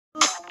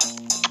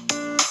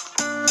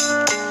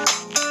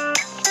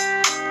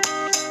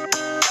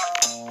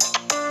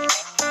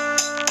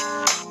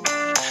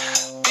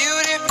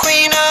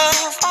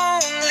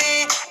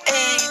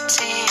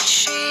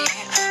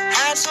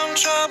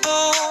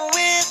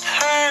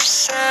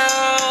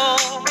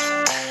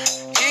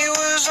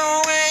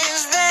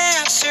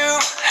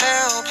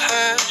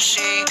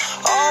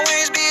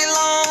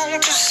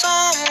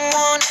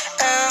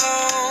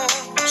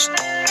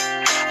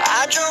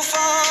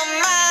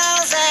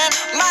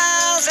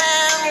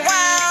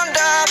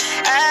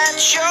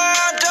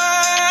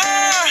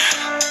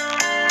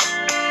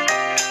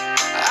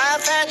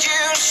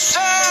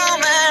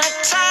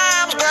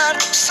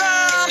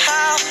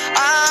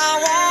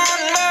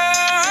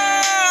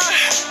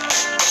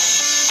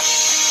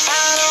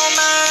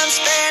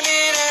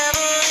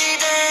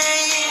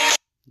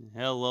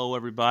Hello,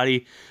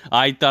 everybody.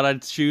 I thought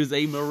I'd choose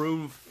a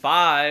Maroon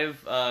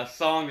 5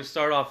 song to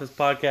start off this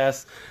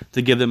podcast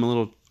to give them a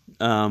little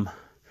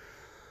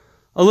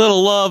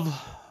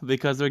love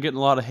because they're getting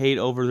a lot of hate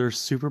over their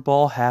Super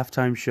Bowl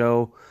halftime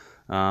show.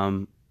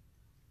 Now,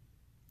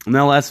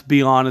 let's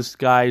be honest,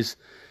 guys.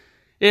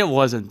 It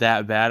wasn't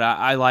that bad.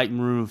 I like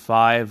Maroon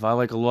 5. I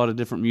like a lot of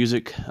different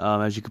music,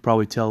 as you could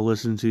probably tell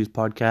listening to these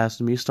podcasts.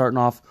 And me starting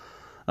off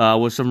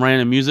with some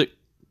random music.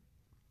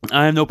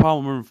 I have no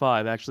problem with Maroon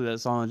 5. Actually, that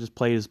song I just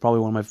played is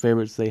probably one of my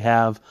favorites they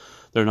have.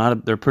 They're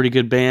a pretty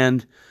good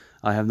band.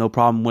 I have no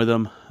problem with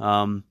them.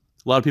 A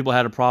lot of people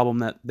had a problem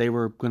that they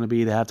were going to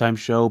be the halftime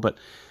show, but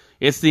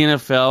it's the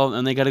NFL,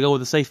 and they got to go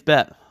with a safe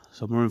bet.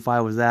 So Maroon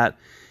 5 was that.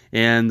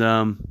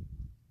 And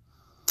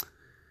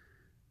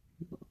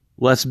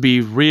let's be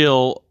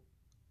real,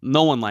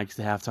 no one likes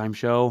the halftime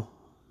show.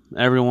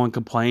 Everyone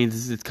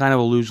complains. It's kind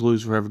of a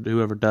lose-lose for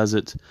whoever does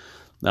it.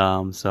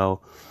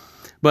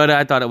 But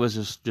I thought it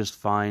was just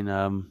fine.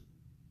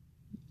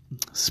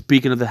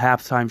 Speaking of the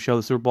halftime show,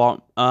 the Super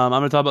Bowl, I'm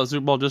going to talk about the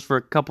Super Bowl just for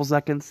a couple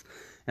seconds,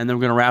 and then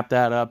we're going to wrap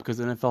that up because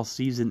the NFL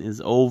season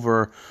is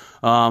over.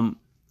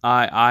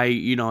 I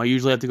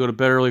usually have to go to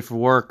bed early for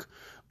work,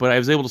 but I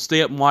was able to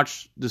stay up and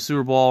watch the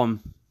Super Bowl, and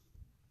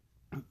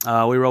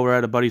we were over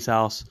at a buddy's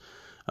house.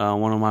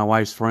 One of my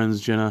wife's friends,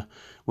 Jenna,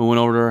 we went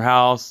over to her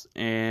house,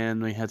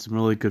 and we had some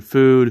really good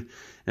food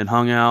and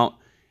hung out,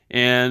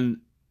 and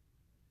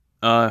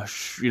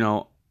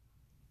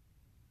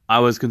I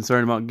was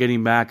concerned about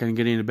getting back and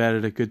getting to bed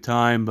at a good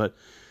time, but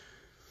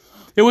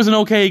it was an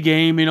okay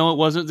game. It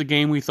wasn't the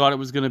game we thought it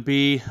was going to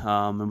be. It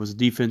was a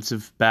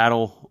defensive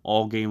battle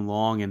all game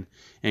long,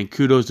 and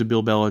kudos to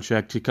Bill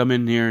Belichick to come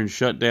in here and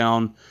shut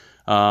down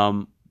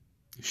Sean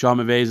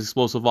McVay's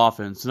explosive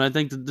offense. And I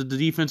think the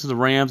defense of the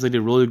Rams, they did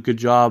a really good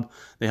job.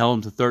 They held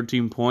them to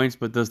 13 points,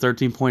 but those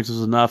 13 points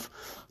was enough.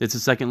 It's the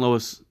second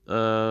lowest.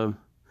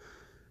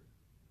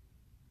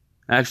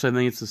 Actually, I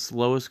think it's the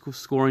slowest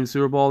scoring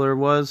Super Bowl there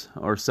was,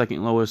 or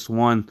second lowest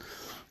one.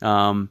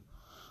 So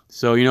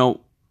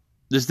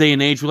this day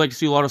and age, we like to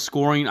see a lot of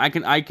scoring. I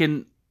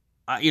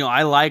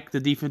like the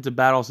defensive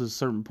battles at a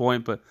certain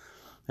point, but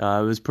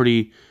it was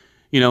pretty,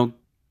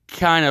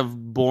 kind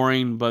of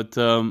boring. But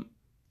I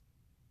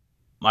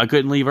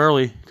couldn't leave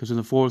early because in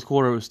the fourth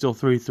quarter it was still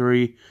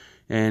 3-3,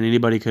 and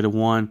anybody could have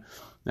won.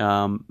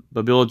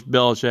 But Bill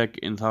Belichick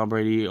and Tom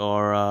Brady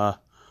are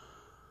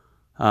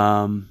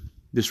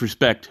just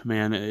respect,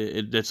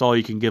 man. That's all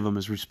you can give them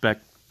is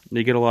respect.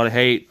 They get a lot of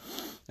hate,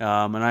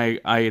 and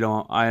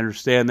I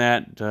understand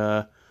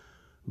that,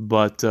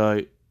 but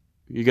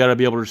you got to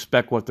be able to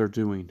respect what they're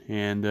doing,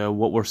 and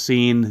what we're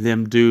seeing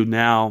them do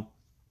now,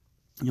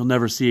 you'll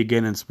never see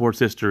again in sports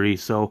history.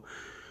 So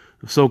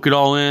soak it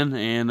all in,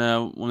 and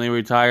when they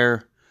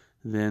retire,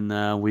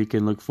 then we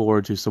can look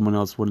forward to someone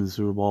else winning the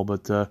Super Bowl.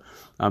 But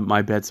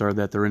my bets are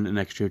that they're in it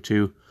next year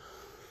too.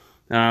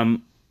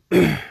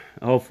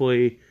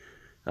 Hopefully.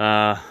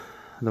 The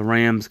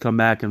Rams come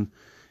back and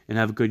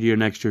have a good year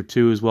next year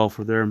too as well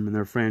for them and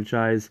their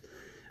franchise.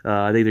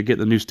 I think they're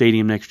getting a new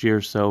stadium next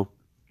year, so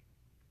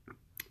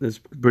that's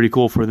pretty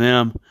cool for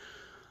them.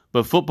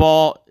 But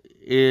the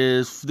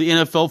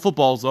NFL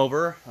football's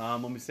over.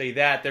 Let me say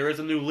that. There is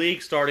a new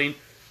league starting.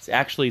 It's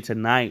actually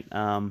tonight,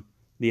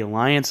 the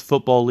Alliance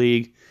Football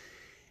League.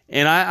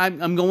 And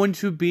I'm going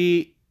to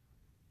be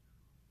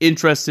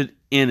interested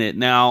in it.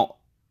 Now,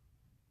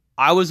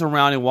 I was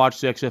around and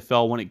watched the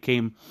XFL when it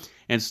came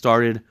and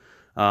started.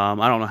 I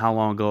don't know how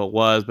long ago it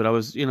was, but I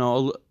was,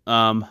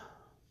 a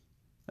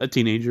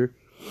teenager.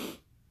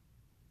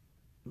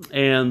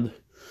 And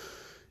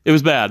it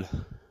was bad.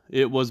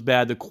 It was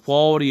bad. The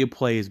quality of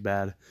play is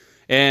bad.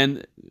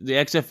 And the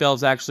XFL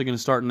is actually going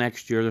to start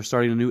next year. They're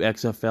starting a new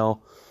XFL.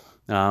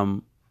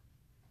 And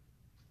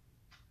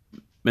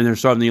they're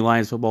starting the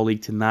Alliance Football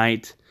League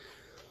tonight.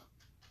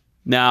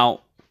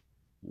 Now,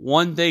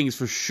 one thing is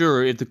for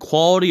sure, if the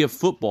quality of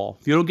football,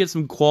 if you don't get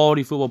some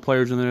quality football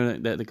players in there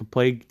that can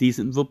play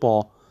decent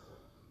football,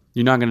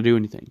 you're not going to do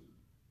anything.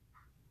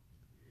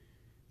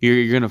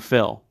 You're going to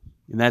fail.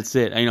 And that's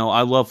it.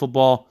 I love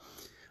football.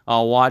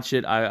 I'll watch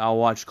it. I'll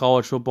watch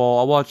college football.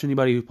 I'll watch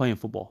anybody who's playing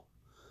football.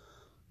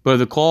 But if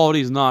the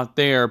quality is not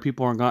there,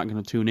 people are not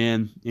going to tune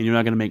in, and you're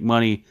not going to make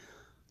money,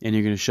 and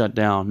you're going to shut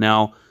down.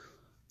 Now,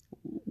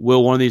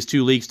 will one of these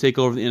two leagues take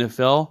over the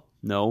NFL?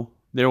 No.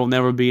 There will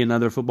never be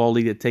another football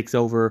league that takes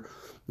over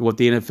what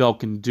the NFL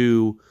can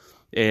do,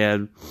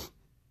 and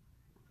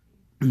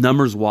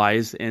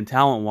numbers-wise and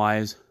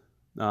talent-wise.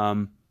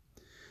 But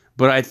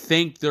I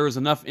think there is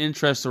enough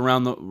interest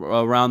around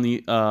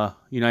the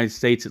United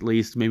States, at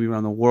least, maybe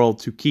around the world,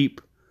 to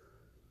keep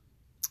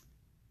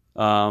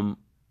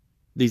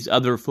these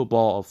other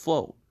football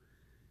afloat.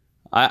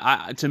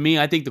 To me,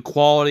 I think the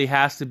quality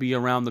has to be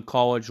around the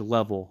college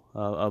level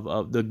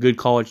of the good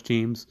college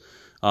teams.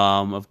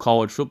 Of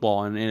college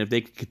football, and if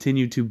they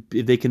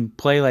if they can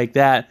play like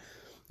that,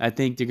 I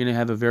think they're going to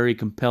have a very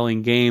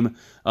compelling game.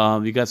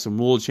 You got some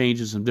rule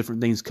changes, some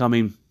different things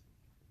coming.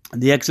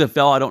 The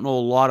XFL, I don't know a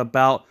lot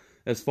about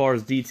as far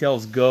as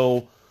details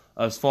go,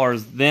 as far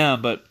as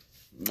them, but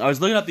I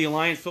was looking up the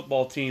Alliance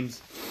football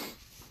teams,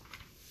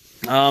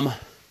 and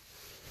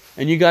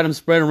you got them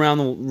spread around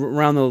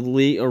the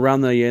league,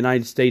 around the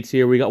United States.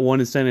 Here we got one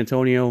in San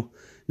Antonio.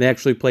 They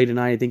actually play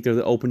tonight. I think they're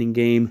the opening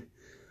game.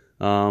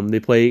 They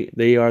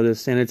are the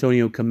San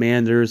Antonio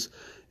Commanders,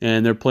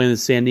 and they're playing the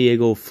San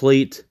Diego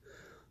Fleet.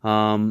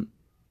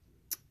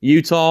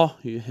 Utah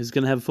is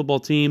going to have a football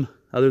team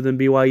other than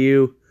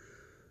BYU,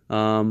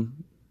 and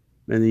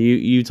the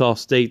Utah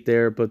State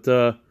there. But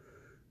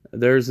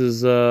theirs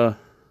is the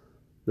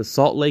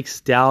Salt Lake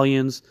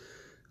Stallions.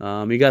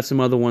 You got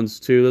some other ones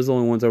too. Those are the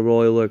only ones I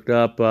really looked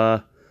up.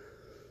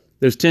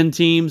 There's 10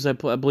 teams. I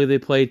believe they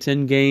play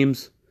 10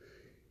 games.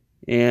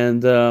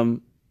 And, I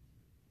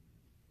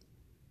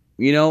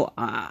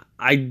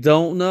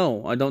don't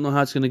know. I don't know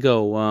how it's going to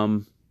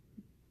go.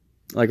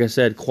 Like I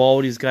said,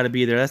 quality's got to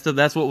be there.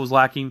 That's what was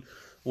lacking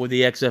with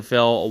the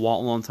XFL a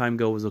long time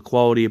ago, was the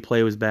quality of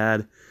play was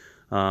bad.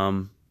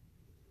 And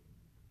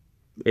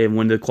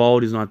when the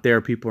quality's not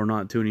there, people are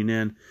not tuning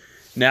in.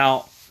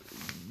 Now,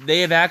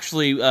 they have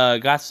actually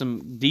got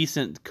some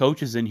decent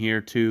coaches in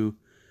here to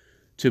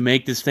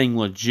make this thing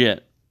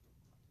legit.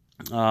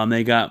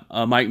 They got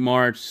Mike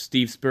March,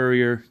 Steve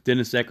Spurrier,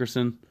 Dennis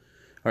Erickson,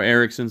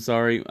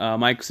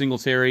 Mike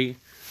Singletary,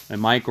 and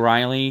Mike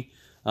Riley.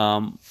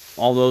 All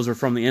those are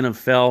from the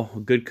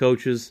NFL, good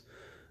coaches,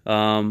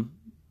 and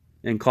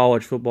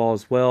college football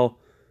as well.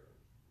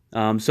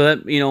 So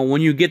that,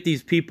 when you get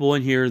these people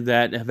in here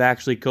that have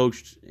actually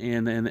coached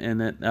and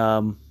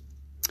that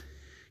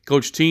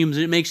coach teams,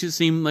 it makes it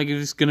seem like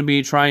it's going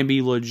to try and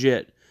be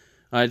legit.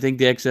 I think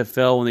the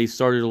XFL, when they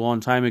started a long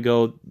time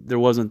ago, there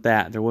wasn't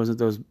that. There wasn't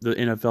the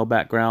NFL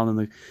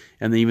background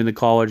and even the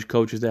college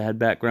coaches that had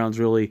backgrounds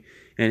really,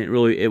 and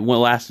it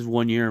lasted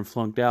 1 year and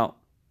flunked out.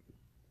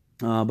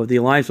 But the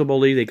Alliance Football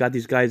League, they got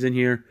these guys in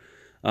here.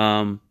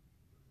 I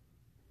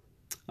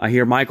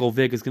hear Michael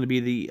Vick is going to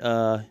be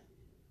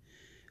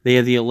they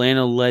have the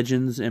Atlanta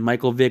Legends, and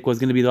Michael Vick was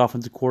going to be the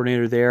offensive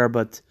coordinator there,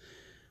 but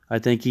I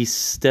think he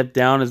stepped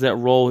down as that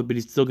role, but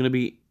he's still going to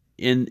be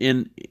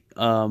in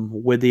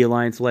with the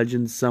Alliance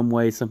Legends some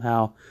way,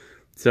 somehow.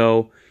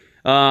 So,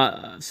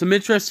 some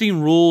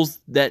interesting rules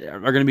that are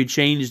going to be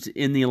changed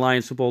in the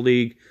Alliance Football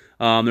League.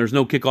 There's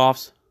no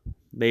kickoffs.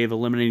 They've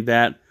eliminated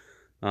that.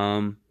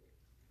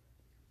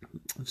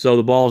 So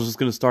the ball is just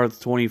going to start at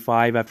the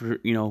 25 after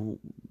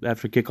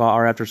kickoff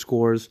or after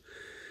scores.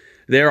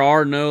 There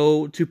are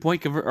no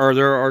 2-point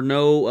there are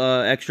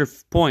no extra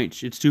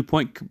points. It's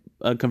 2-point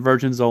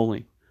conversions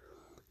only.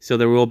 So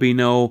there will be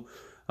no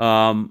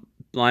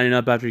lining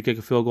up after you kick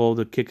a field goal,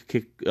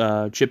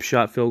 the chip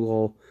shot field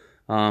goal.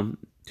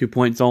 2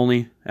 points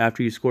only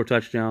after you score a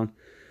touchdown.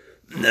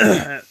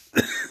 And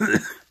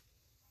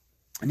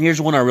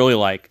here's one I really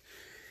like.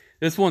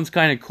 This one's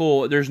kind of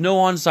cool. There's no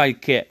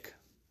onside kick.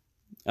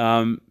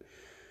 Because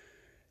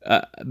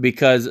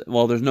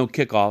there's no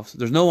kickoffs.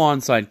 There's no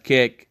onside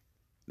kick,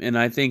 and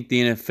I think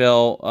the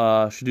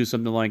NFL should do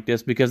something like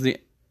this, because the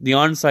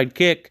onside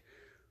kick,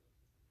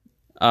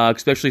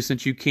 especially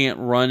since you can't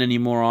run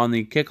anymore on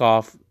the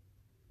kickoff,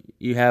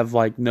 you have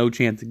no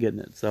chance of getting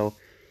it. So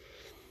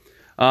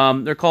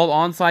they're called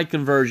onside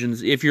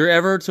conversions. If you're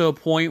ever to a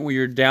point where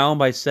you're down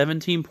by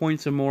 17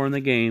 points or more in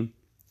the game,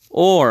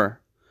 or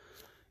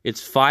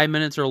it's 5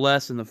 minutes or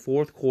less in the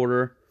fourth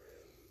quarter,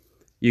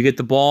 you get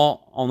the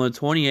ball on the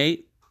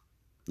 28.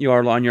 You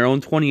are on your own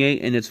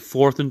 28, and it's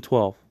 4th and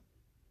 12.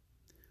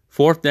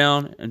 4th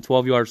down and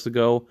 12 yards to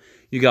go.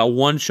 You got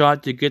one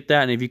shot to get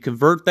that, and if you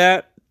convert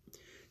that,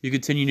 you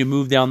continue to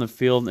move down the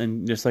field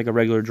and just like a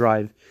regular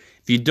drive.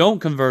 If you don't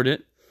convert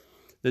it,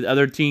 the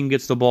other team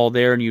gets the ball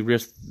there, and you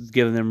risk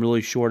giving them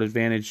really short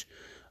advantage,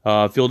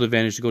 field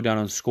advantage to go down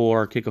and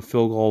score, kick a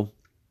field goal,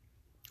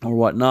 or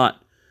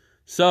whatnot.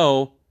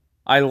 So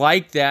I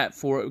like that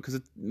because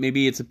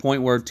maybe it's a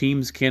point where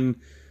teams can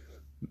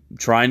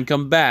try and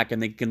come back,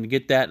 and they can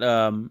get that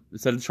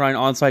instead of trying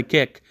onside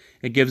kick,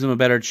 it gives them a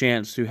better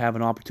chance to have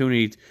an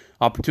opportunity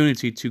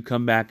to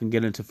come back and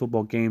get into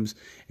football games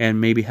and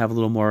maybe have a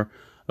little more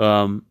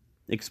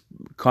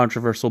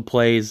controversial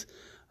plays.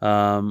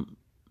 Not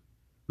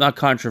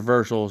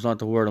controversial is not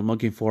the word I'm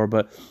looking for,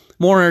 but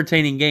more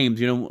entertaining games.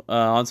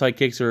 Onside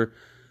kicks are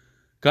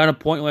kind of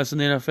pointless in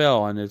the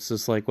NFL, and it's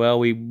just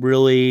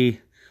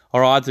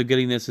our odds of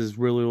getting this is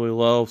really, really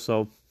low.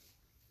 So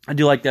I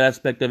do like that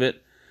aspect of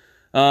it.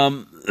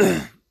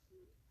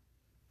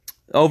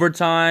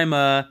 Overtime,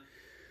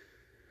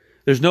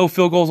 there's no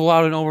field goals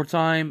allowed in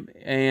overtime,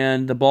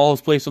 and the ball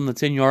is placed on the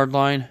 10-yard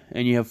line,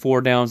 and you have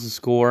 4 downs to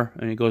score,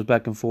 and it goes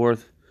back and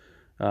forth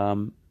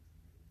on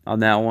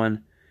that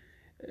one.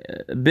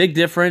 Big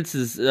difference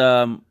is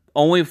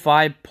only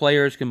 5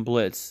 players can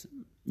blitz.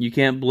 You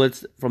can't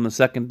blitz from the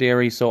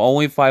secondary, so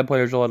only 5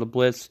 players are allowed to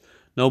blitz.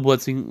 No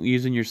blitzing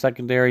using your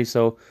secondary,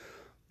 so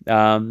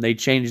they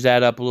changed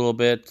that up a little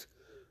bit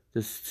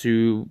just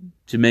to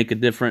make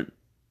it different.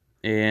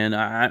 And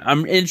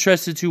I'm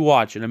interested to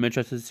watch it. I'm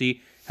interested to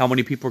see how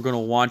many people are going to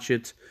watch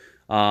it.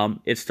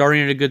 It's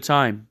starting at a good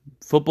time.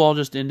 Football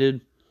just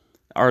ended,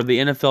 or the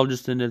NFL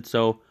just ended,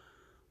 so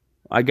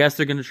I guess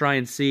they're going to try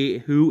and see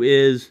who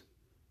is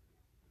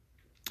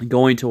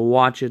going to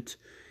watch it.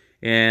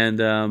 And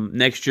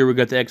next year we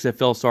got the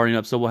XFL starting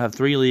up, so we'll have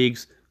 3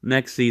 leagues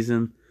next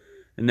season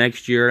and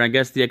next year. And I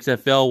guess the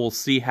XFL will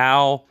see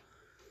how.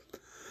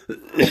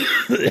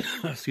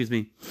 Excuse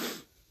me.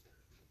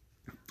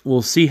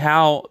 We'll see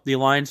how the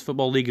Alliance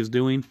Football League is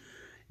doing,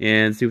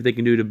 and see what they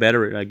can do to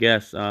better it. I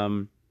guess.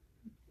 Now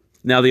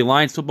the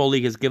Alliance Football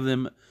League has given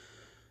them.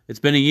 It's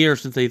been a year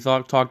since they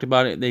talked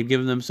about it. They've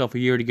given themselves a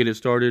year to get it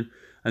started,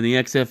 and the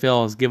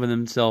XFL has given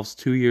themselves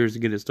 2 years to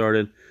get it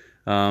started.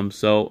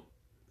 So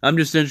I'm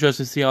just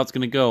interested to see how it's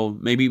going to go.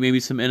 Maybe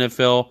some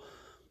NFL.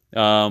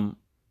 The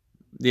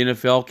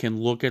NFL can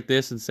look at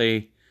this and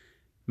say,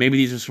 maybe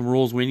these are some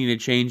rules we need to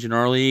change in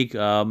our league.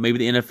 Maybe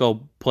the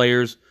NFL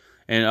players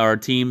and our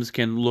teams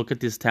can look at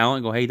this talent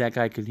and go, hey, that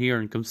guy could here,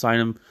 and come sign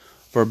him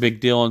for a big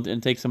deal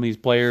and take some of these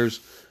players.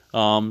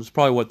 It's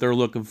probably what they're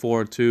looking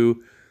for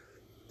too.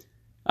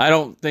 I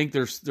don't think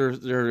they're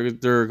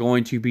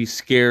going to be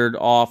scared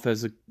off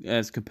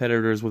as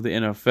competitors with the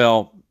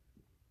NFL.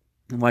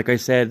 Like I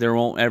said, there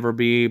won't ever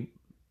be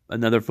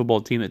another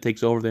football team that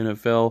takes over the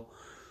NFL.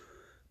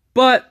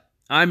 But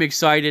I'm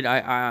excited.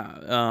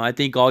 I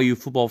think all you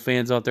football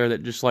fans out there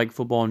that just like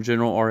football in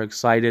general are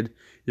excited.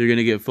 You're going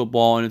to get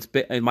football, and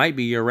it might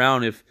be year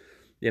round if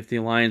the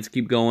Alliance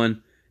keep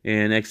going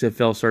and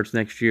XFL starts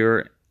next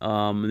year.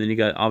 And then you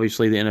got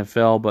obviously the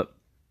NFL. But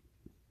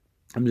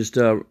I'm just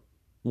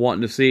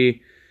wanting to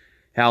see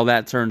how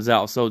that turns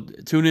out. So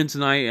tune in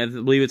tonight. I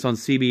believe it's on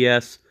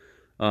CBS,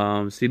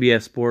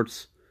 CBS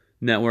Sports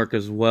Network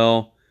as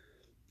well.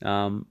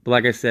 But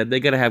like I said, they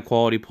got to have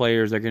quality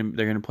players. They're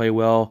gonna play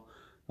well.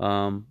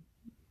 And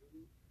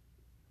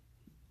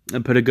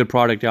put a good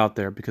product out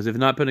there, because if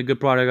not putting a good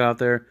product out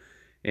there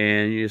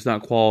and it's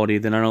not quality,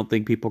 then I don't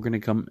think people are going to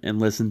come and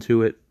listen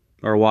to it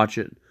or watch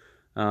it.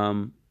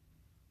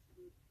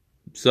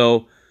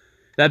 So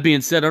that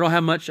being said, I don't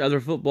have much other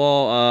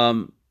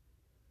football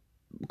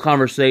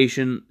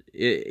conversation.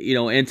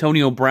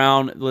 Antonio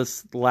Brown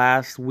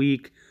last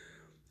week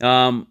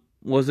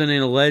was in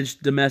an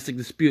alleged domestic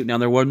dispute. Now,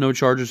 there were no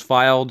charges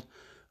filed,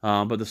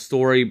 but the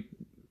story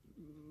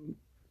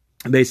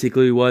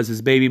basically was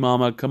his baby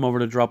mama come over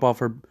to drop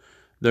off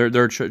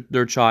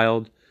their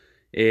child,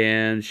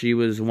 and she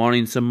was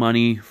wanting some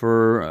money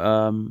for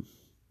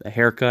a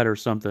haircut or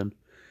something.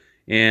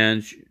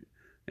 And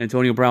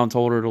Antonio Brown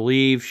told her to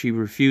leave. She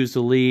refused to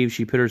leave.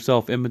 She put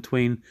herself in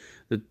between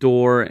the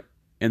door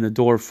and the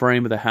door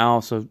frame of the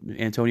house, so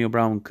Antonio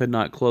Brown could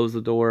not close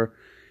the door.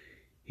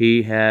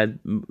 He had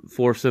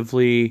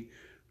forcibly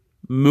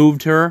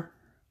moved her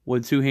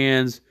with 2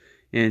 hands,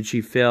 and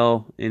she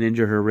fell and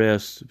injured her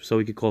wrist so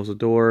he could close the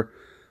door.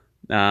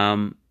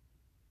 I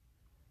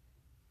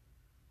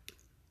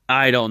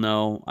don't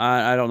know.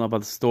 I don't know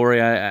about the story.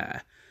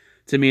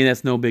 To me,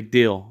 that's no big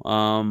deal.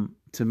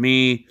 To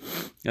me,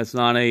 that's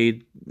not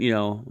a,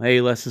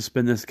 hey, let's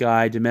suspend this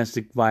guy,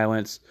 domestic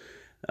violence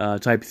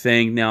type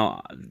thing.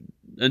 Now,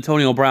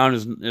 Antonio Brown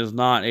is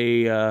not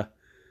a,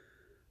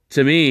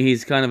 to me,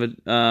 he's kind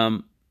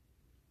of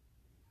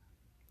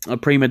a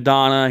prima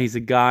donna. He's a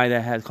guy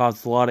that has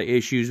caused a lot of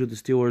issues with the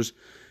Steelers.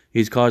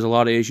 He's caused a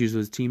lot of issues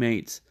with his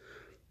teammates.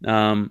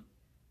 But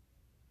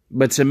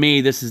to me,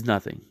 this is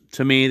nothing.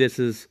 To me, this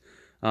is,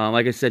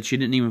 like I said, she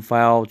didn't even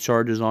file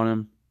charges on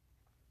him.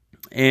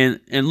 And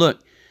look,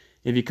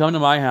 if you come to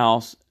my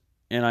house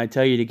and I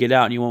tell you to get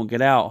out and you won't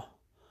get out,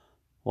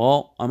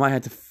 well, I might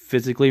have to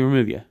physically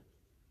remove you.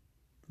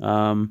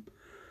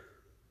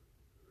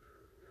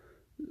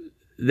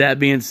 That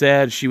being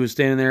said, she was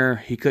standing there.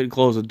 He couldn't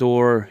close the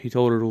door. He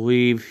told her to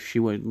leave. She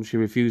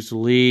refused to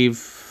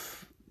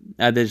leave.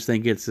 I just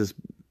think it's this.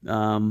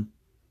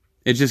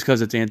 It's just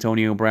because it's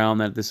Antonio Brown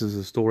that this is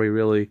a story,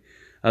 really.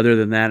 Other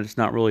than that, it's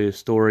not really a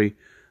story.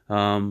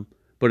 But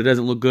it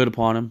doesn't look good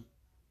upon him,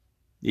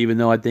 even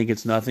though I think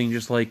it's nothing.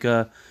 Just like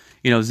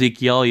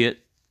Zeke Elliott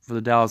for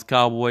the Dallas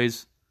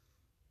Cowboys,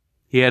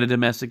 he had a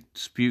domestic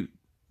dispute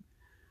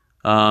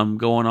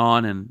going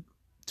on, and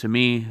to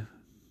me,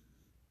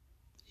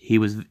 he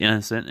was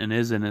innocent and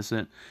is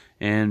innocent,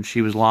 and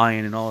she was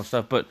lying and all that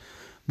stuff. But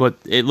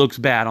it looks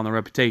bad on the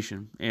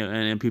reputation,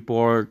 and people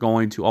are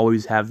going to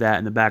always have that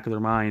in the back of their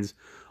minds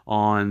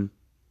on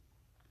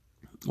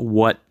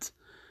what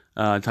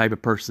type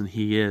of person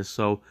he is.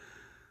 So,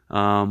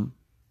 yeah,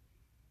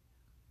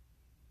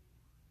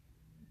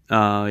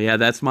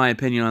 that's my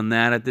opinion on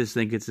that. I just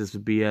think it's just a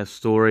BS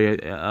story.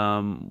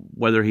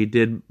 Whether he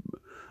did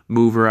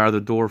move her out of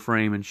the door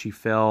frame and she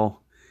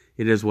fell,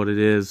 it is what it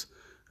is.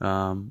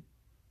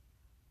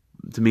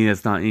 To me,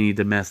 that's not any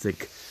domestic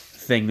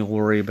thing to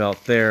worry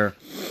about there.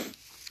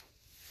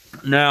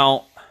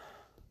 Now,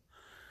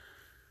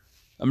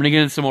 I'm going to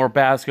get into some more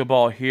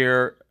basketball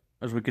here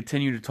as we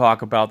continue to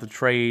talk about the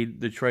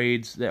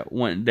trades that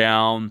went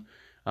down.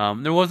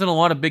 There wasn't a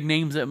lot of big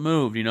names that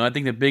moved. I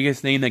think the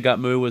biggest name that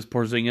got moved was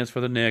Porzingis for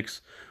the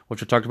Knicks,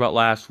 which I talked about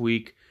last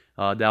week.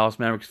 Dallas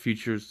Mavericks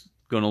future's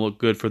going to look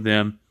good for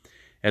them.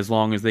 As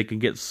long as they can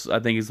get,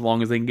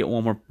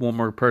 one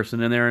more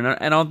person in there, and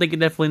I don't think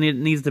it definitely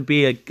needs to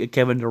be a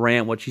Kevin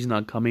Durant, which he's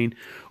not coming,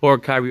 or a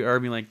Kyrie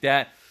Irving like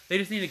that. They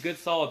just need a good,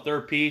 solid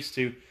third piece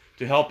to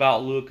help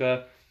out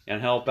Luka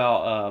and help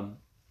out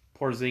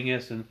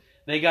Porzingis, and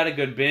they got a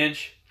good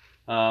bench.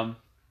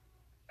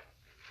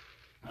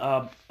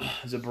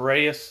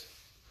 Zabareus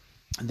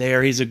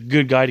there, he's a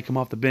good guy to come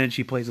off the bench.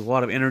 He plays a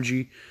lot of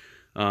energy.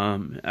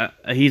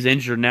 He's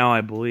injured now,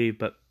 I believe,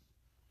 but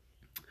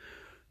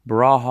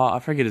Baraha, I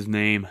forget his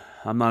name.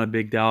 I'm not a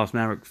big Dallas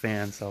Maverick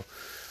fan, so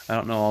I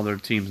don't know all their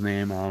team's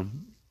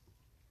name.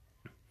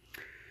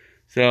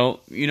 So,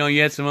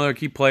 you had some other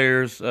key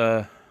players.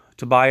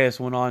 Tobias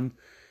went on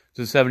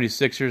to the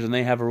 76ers, and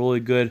they have a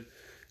really good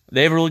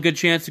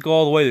chance to go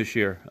all the way this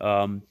year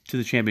to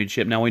the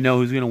championship. Now, we know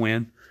who's going to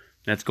win.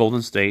 That's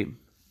Golden State.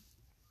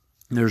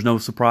 There's no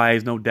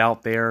surprise, no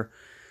doubt there.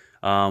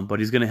 But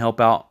he's going to help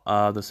out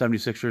the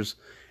 76ers.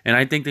 And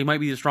I think they might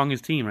be the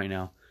strongest team right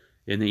now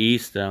in the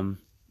East. The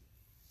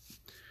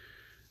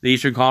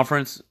Eastern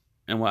Conference,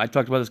 and what I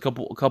talked about this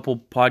a couple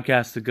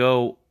podcasts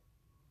ago,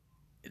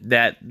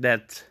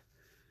 that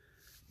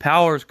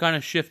power is kind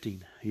of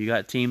shifting. You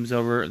got teams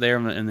over there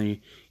in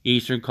the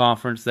Eastern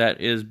Conference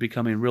that is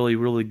becoming really,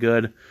 really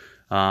good.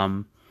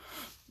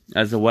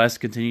 As the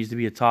West continues to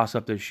be a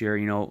toss-up this year,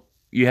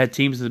 you had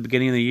teams at the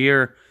beginning of the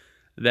year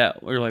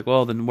that were like,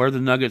 well, then where the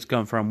Nuggets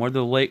come from? Where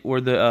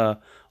the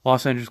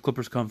Los Angeles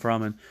Clippers come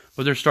from?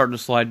 But they're starting to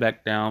slide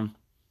back down.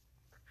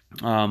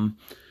 The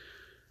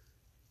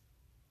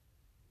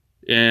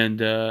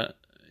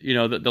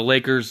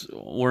Lakers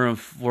were in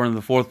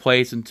the fourth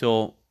place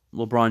until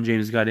LeBron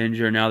James got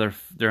injured. Now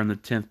they're in the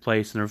 10th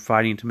place and they're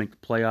fighting to make the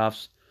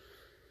playoffs.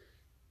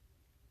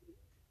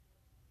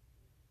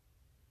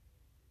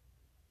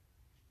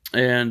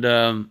 And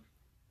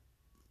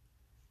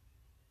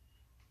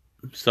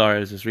sorry, I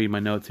was just reading my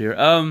notes here.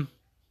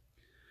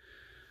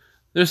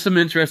 There's some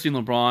interesting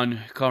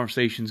LeBron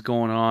conversations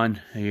going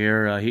on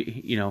here.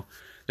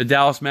 The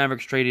Dallas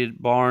Mavericks traded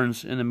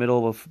Barnes in the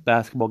middle of a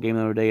basketball game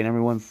the other day, and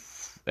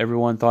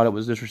everyone thought it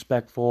was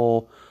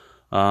disrespectful,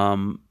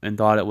 and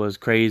thought it was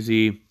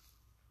crazy.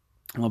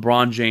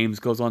 LeBron James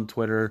goes on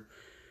Twitter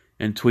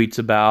and tweets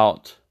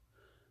about,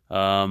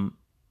 and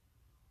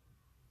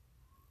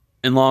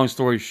long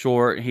story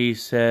short, he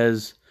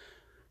says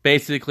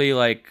basically,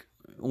 like,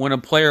 when a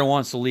player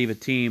wants to leave a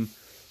team,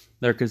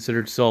 they're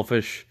considered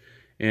selfish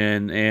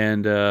and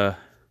a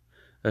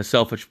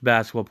selfish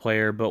basketball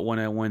player. But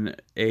when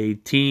a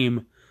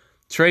team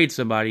trades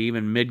somebody,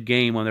 even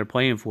mid-game when they're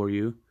playing for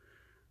you,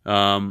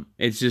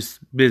 it's just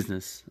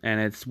business, and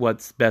it's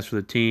what's best for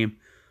the team.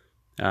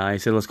 He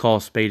said, let's call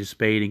a spade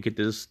and get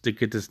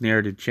this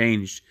narrative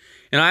changed.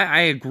 And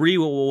I agree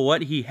with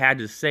what he had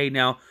to say.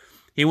 Now,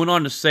 he went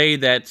on to say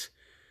that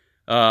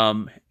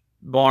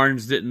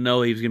Barnes didn't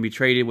know he was going to be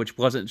traded, which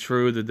wasn't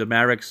true. The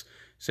Mavericks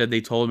said they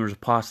told him there was a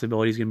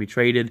possibility he's going to be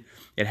traded.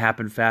 It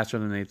happened faster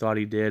than they thought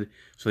he did,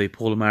 so they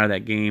pulled him out of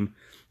that game.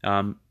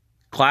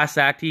 Class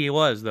act he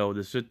was, though,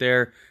 to sit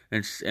there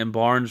and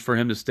Barnes, for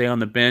him to stay on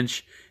the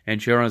bench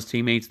and cheer on his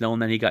teammates knowing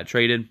that he got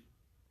traded.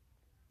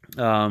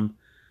 But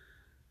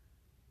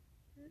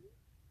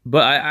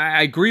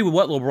I agree with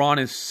what LeBron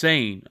is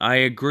saying. I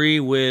agree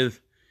with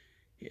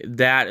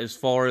that as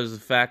far as the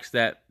facts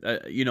that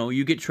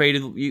you get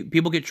traded.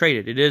 People get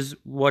traded. It is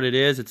what it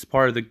is. It's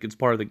part of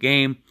the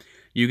game.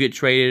 You get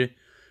traded.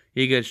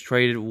 He gets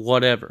traded.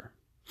 Whatever.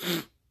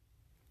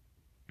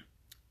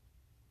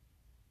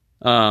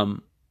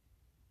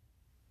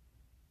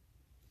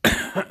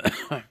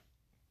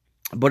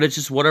 But it's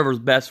just whatever's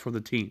best for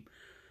the team.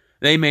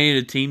 They made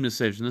a team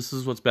decision. This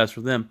is what's best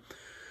for them.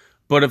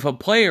 But if a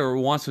player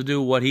wants to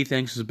do what he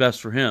thinks is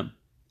best for him,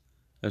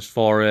 as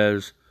far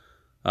as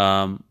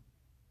Anthony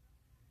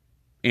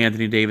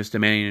Davis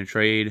demanding a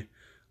trade,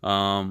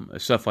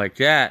 stuff like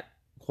that,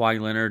 Kawhi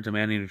Leonard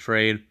demanding a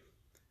trade,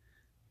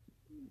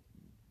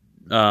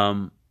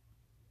 and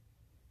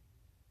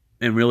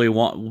really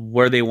want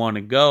where they want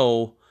to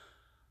go,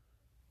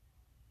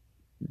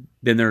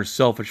 then they're a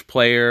selfish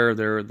player,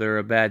 they're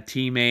a bad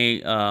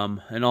teammate,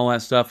 and all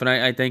that stuff. And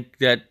I think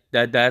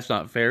that's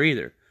not fair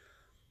either.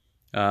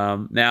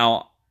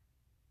 Now,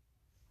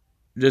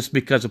 just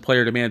because a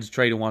player demands a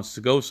trade and wants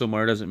to go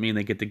somewhere doesn't mean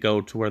they get to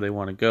go to where they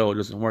want to go. It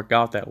doesn't work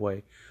out that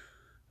way.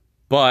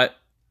 But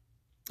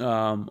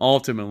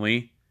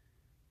ultimately,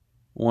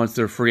 once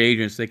they're free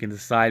agents, they can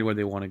decide where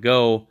they want to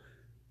go.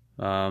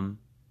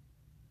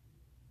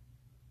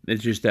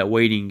 It's just that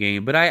waiting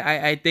game. But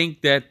I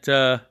think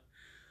that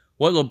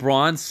what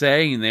LeBron's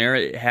saying there,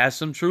 it has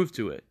some truth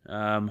to it.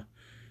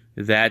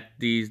 That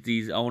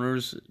these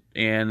owners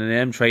and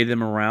them trade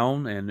them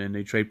around, and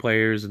they trade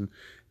players, and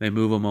they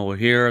move them over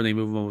here, and they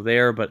move them over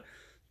there. But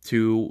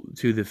to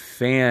the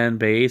fan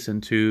base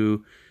and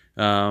to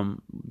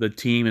the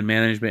team and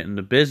management and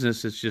the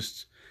business, it's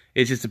just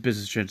a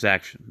business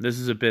transaction. This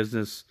is a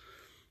business,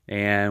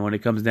 and when it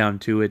comes down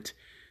to it,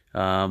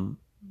 we're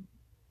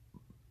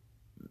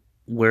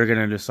going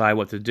to decide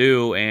what to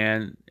do,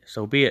 and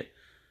so be it.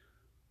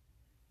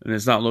 And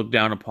it's not looked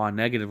down upon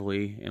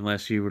negatively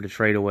unless you were to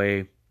trade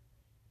away.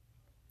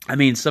 I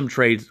mean, some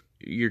trades,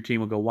 your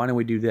team will go, why don't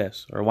we do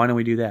this? Or why don't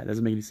we do that? It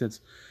doesn't make any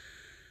sense.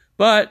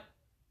 But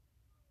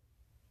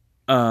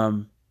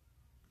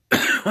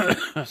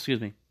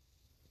Excuse me.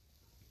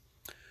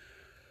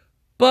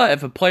 But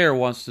if a player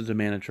wants to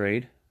demand a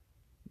trade,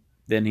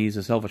 then he's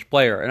a selfish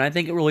player. And I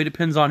think it really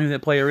depends on who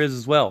that player is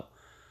as well.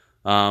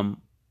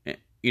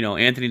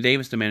 Anthony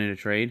Davis demanded a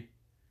trade,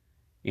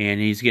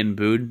 and he's getting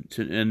booed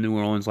in New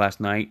Orleans last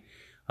night.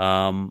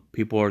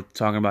 People are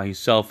talking about he's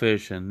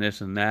selfish and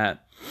this and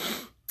that.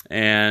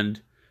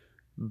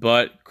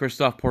 But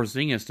Kristaps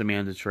Porzingis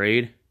demands a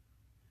trade,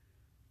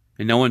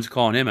 and no one's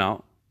calling him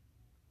out.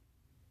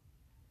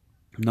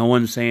 No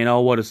one's saying,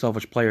 "Oh, what a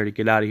selfish player to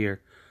get out of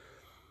here."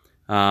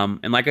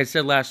 And like I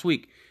said last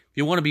week, if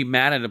you want to be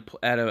mad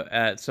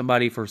at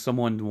somebody for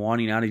someone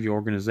wanting out of your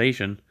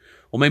organization,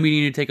 well, maybe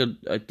you need to take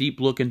a deep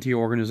look into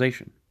your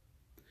organization.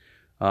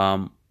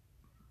 Are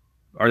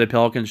the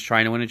Pelicans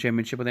trying to win a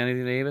championship with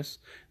Anthony Davis?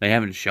 They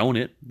haven't shown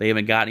it. They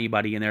haven't got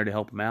anybody in there to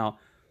help him out,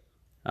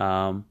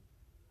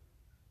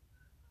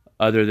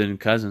 other than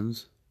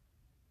Cousins.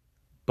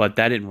 But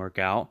that didn't work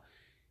out.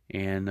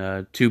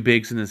 And two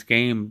bigs in this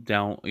game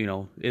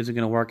isn't going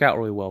to work out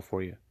really well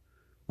for you.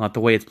 Not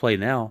the way it's played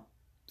now.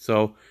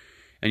 So,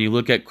 and you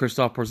look at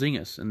Kristaps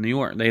Porzingis in New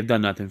York, they've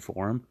done nothing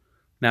for him.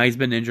 Now he's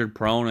been injured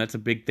prone. That's a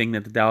big thing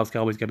that the Dallas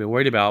Cowboys got to be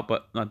worried about.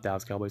 But not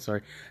Dallas Cowboys,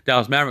 sorry,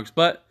 Dallas Mavericks.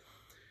 But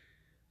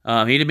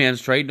he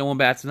demands trade. No one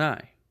bats an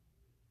eye.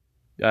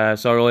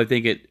 So I really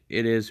think it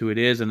is who it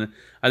is, and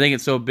I think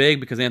it's so big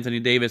because Anthony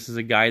Davis is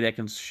a guy that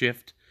can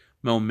shift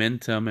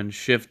momentum and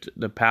shift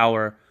the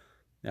power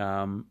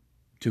to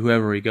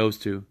whoever he goes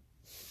to.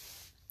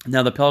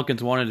 Now the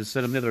Pelicans wanted to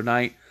sit him the other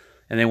night,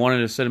 and they wanted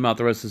to sit him out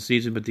the rest of the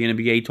season, but the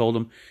NBA told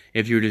them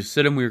if you were to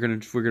sit him, we're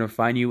gonna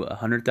fine you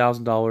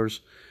 $100,000.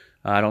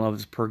 I don't know if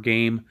it's per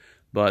game,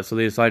 but so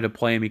they decided to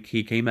play him.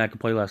 He came back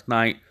and played last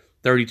night,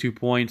 32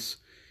 points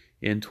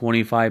in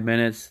 25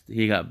 minutes.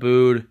 He got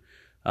booed,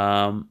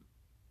 and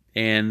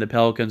the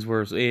Pelicans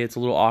were, it's a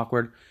little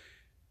awkward.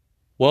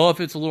 Well,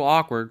 if it's a little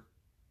awkward,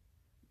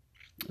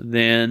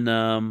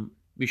 then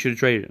we should have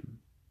traded him.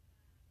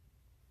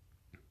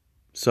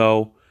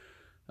 So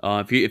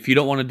if you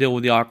don't want to deal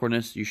with the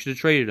awkwardness, you should have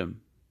traded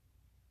him.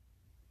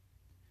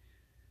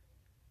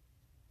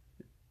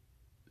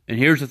 And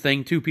here's the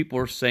thing, too. People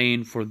are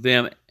saying for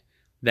them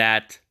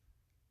that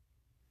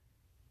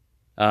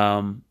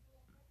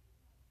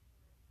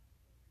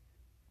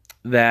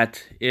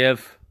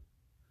if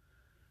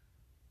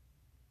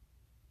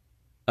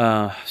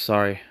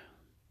sorry,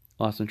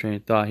 lost my train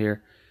of thought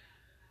here.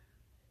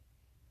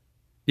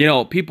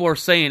 People are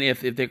saying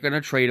if they're going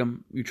to trade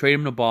him, you trade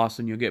him to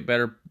Boston, you'll get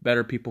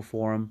better people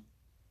for him.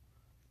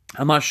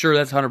 I'm not sure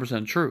that's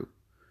 100% true.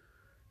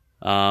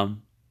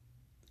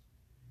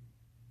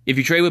 If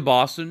you trade with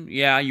Boston,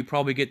 yeah, you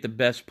probably get the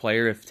best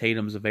player if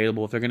Tatum's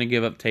available. If they're going to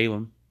give up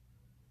Tatum,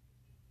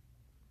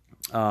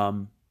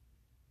 then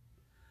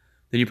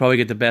you probably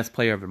get the best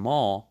player of them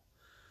all.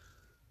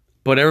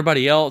 But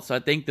everybody else, I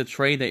think the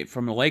trade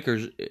from the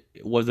Lakers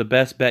was the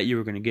best bet you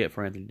were going to get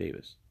for Anthony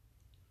Davis.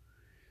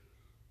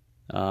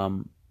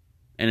 And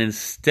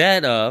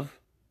instead of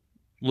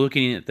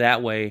looking at it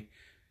that way,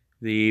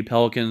 the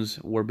Pelicans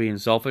were being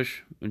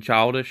selfish and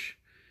childish.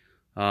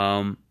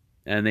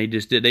 And they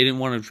didn't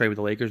want to trade with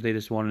the Lakers. They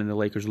just wanted the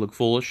Lakers to look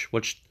foolish,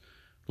 which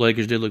the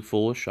Lakers did look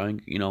foolish. I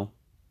think,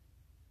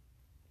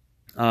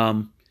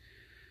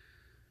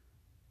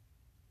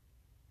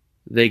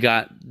 they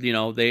got,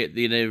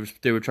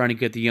 they were trying to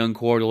get the young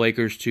core of the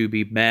Lakers to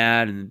be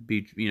mad and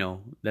be,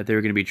 that they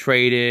were going to be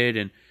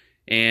traded.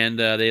 And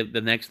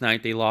the next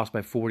night they lost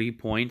by 40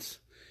 points.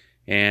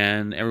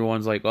 And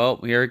everyone's like,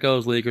 oh, here it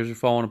goes. Lakers are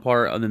falling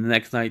apart. And then the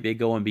next night they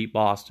go and beat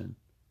Boston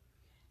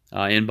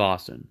in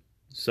Boston.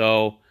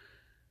 So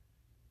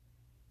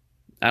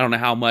I don't know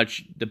how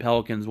much the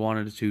Pelicans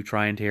wanted to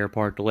try and tear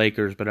apart the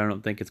Lakers, but I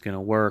don't think it's going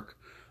to work.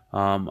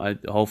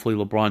 Hopefully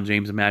LeBron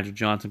James and Magic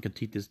Johnson can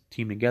keep this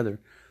team together.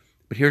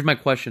 But here's my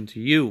question to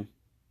you.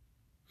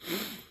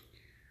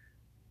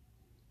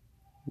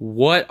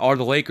 What are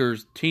the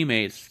Lakers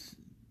teammates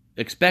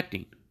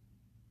expecting?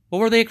 What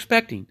were they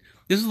expecting?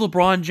 This is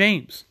LeBron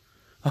James.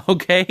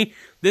 Okay?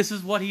 This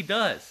is what he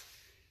does.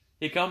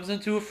 He comes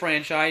into a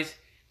franchise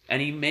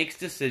and he makes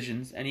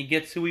decisions and he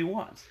gets who he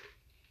wants.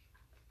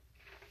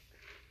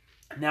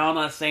 Now, I'm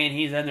not saying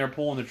he's in there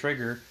pulling the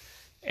trigger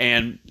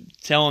and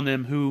telling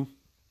them who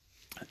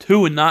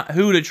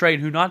to trade,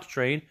 who not to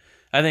trade.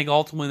 I think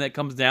ultimately that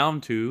comes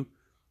down to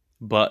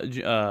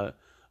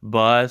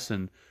Bus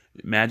and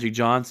Magic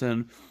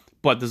Johnson.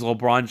 But does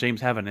LeBron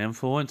James have an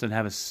influence and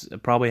they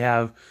probably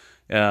ask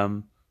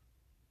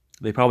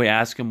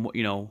him,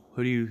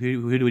 who do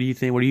you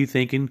think? What are you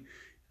thinking?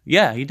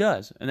 Yeah, he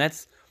does, and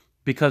that's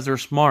because they're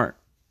smart.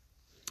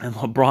 And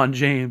LeBron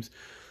James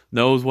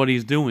knows what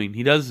he's doing.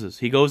 He does this.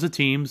 He goes to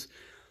teams.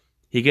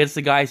 He gets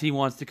the guys he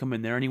wants to come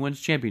in there, and he wins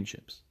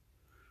championships.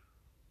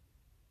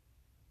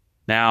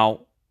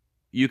 Now,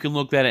 you can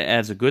look at it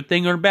as a good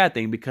thing or a bad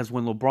thing, because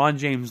when LeBron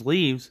James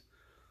leaves,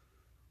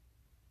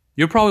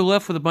 you're probably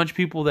left with a bunch of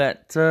people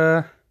that,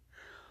 look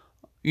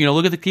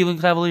at the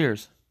Cleveland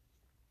Cavaliers.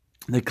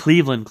 The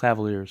Cleveland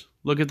Cavaliers.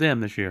 Look at them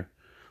this year.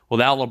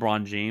 Without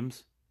LeBron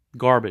James,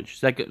 Garbage.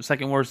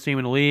 Second worst team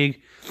in the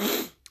league.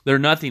 They're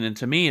nothing. And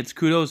to me, it's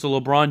kudos to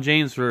LeBron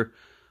James for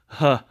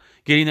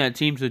getting that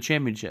team to the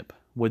championship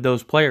with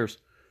those players.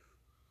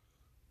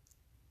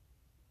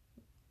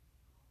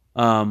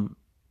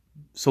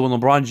 So when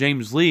LeBron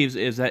James leaves,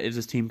 is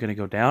this team going to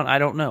go down? I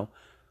don't know.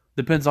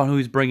 Depends on who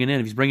he's bringing in.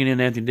 If he's bringing in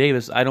Anthony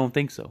Davis, I don't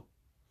think so.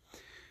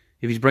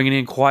 If he's bringing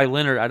in Kawhi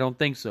Leonard, I don't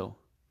think so.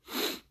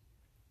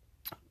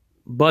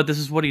 But this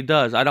is what he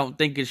does. I don't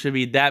think it should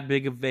be that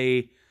big of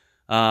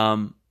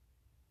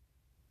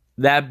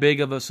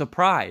a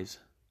surprise.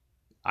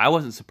 I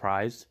wasn't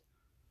surprised.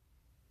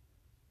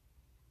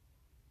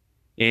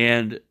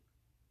 And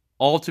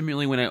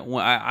ultimately, when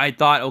I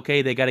thought,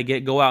 okay, they got to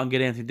go out and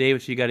get Anthony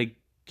Davis. You got to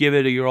give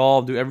it your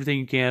all, do everything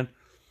you can.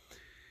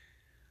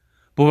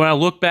 But when I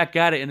look back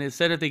at it, and it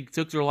said that they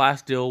took their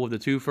last deal with the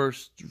 2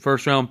 first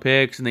round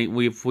picks, and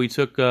we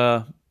took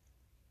that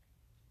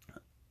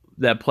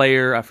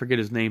player, I forget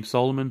his name,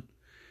 Solomon,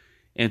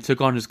 and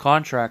took on his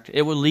contract,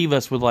 it would leave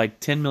us with like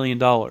 $10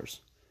 million.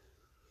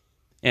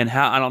 And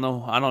I don't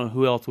know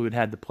who else we would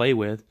have to play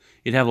with.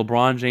 You'd have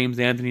LeBron James,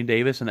 Anthony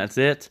Davis, and that's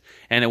it.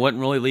 And it wouldn't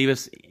really leave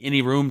us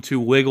any room to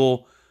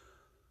wiggle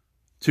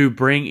to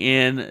bring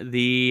in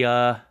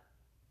another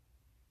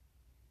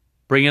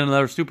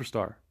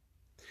superstar.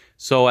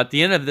 So at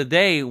the end of the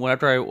day,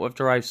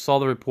 after I saw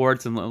the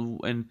reports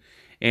and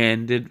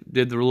did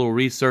the little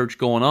research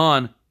going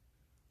on,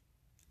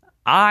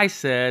 I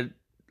said,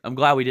 I'm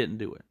glad we didn't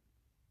do it.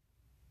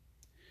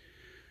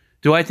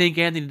 Do I think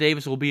Anthony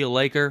Davis will be a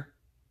Laker?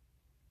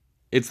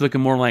 It's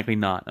looking more likely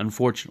not,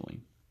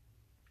 unfortunately.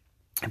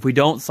 If we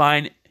don't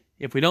sign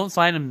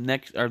him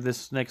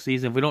this next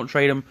season, if we don't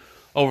trade him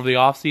over the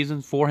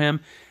offseason for him,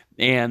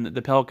 and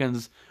the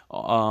Pelicans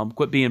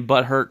quit being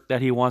butthurt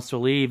that he wants to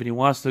leave and he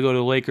wants to go to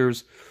the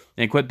Lakers,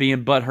 and quit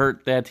being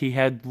butthurt that he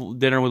had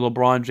dinner with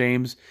LeBron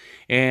James,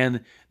 and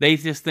they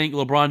just think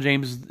LeBron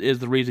James is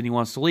the reason he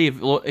wants to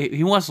leave.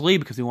 He wants to leave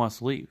because he wants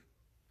to leave.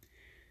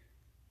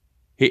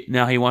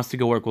 Now he wants to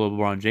go work with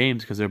LeBron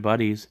James because they're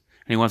buddies,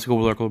 and he wants to go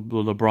work with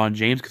LeBron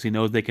James because he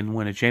knows they can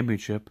win a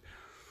championship.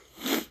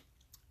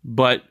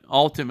 But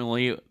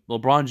ultimately,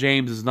 LeBron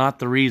James is not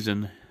the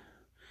reason.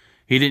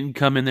 He didn't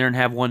come in there and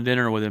have one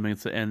dinner with him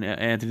and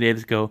Anthony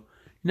Davis go,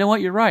 you know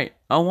what, you're right,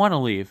 I want to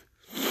leave.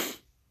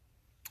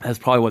 That's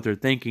probably what they're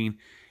thinking.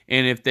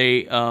 And if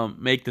they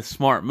make the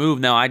smart move,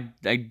 now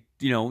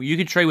you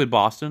can trade with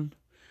Boston.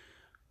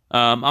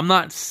 I'm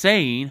not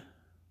saying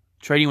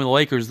trading with the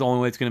Lakers is the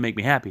only way it's going to make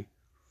me happy.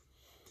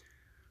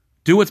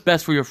 Do what's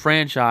best for your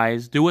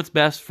franchise. Do what's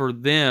best for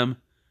them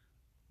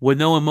with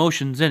no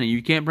emotions in it.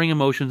 You can't bring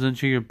emotions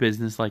into your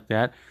business like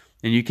that.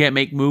 And you can't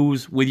make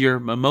moves with your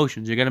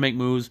emotions. You got to make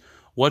moves.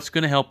 What's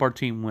going to help our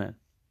team win?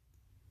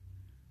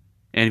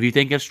 And if you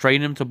think it's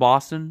trading him to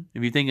Boston,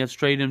 if you think it's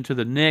trading him to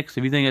the Knicks,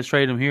 if you think it's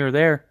trading him here or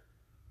there,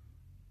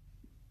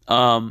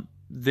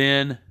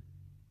 then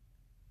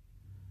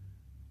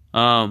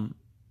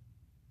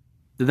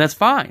that's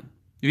fine.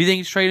 If you think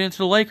it's trading him to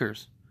the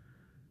Lakers,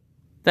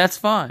 that's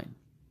fine.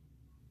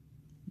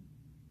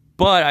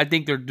 But I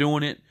think they're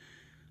doing it.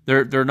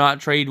 They're not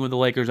trading with the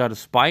Lakers out of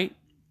spite,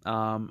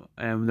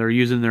 and they're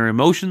using their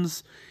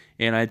emotions.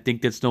 And I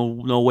think that's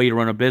no way to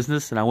run a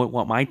business. And I wouldn't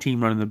want my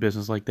team running the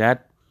business like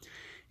that.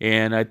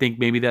 And I think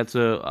maybe that's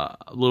a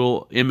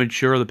little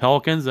immature of the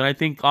Pelicans. And I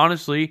think,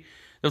 honestly,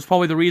 that's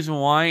probably the reason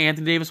why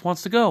Anthony Davis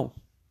wants to go.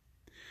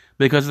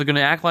 Because they're going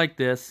to act like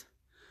this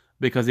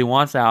because he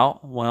wants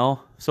out.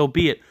 Well, so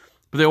be it.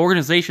 But the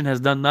organization has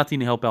done nothing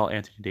to help out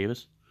Anthony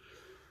Davis.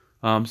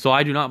 So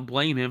I do not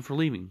blame him for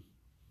leaving.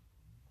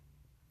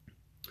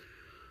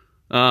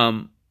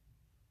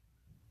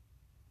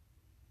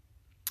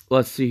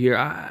 Let's see here.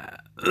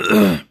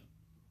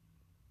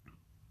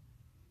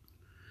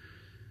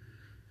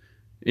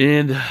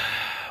 And,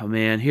 oh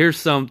man, here's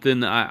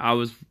something I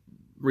was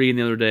reading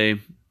the other day.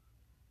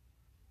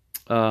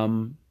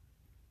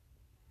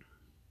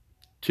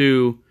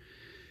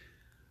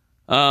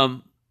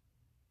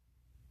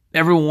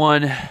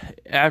 Everyone,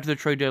 after the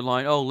trade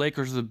deadline,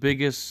 Lakers are the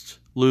biggest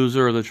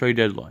loser of the trade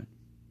deadline.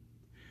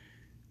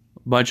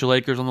 A bunch of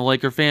Lakers on the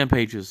Laker fan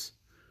pages.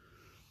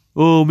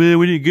 Oh, man,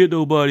 we didn't get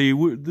nobody.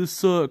 This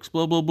sucks.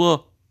 Blah, blah,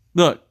 blah.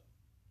 Look.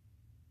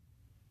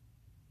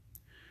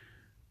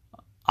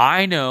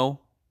 I know.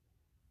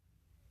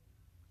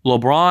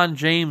 LeBron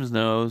James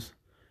knows.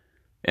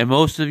 And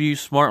most of you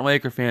smart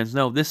Laker fans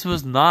know. This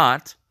was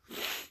not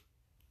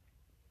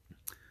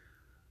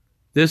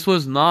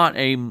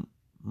a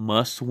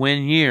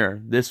must-win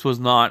year. This was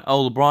not,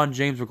 LeBron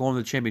James, we're going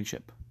to the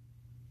championship.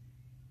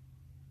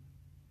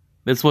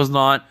 This was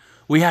not,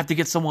 we have to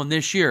get someone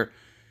this year.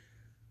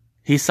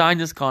 He signed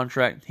this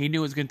contract. He knew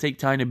it was going to take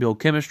time to build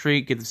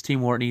chemistry, get this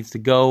team where it needs to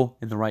go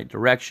in the right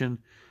direction.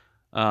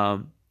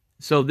 So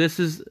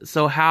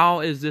how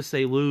is this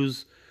a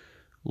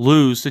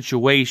lose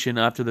situation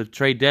after the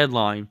trade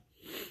deadline?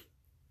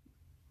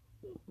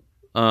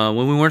 When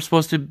we weren't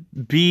supposed to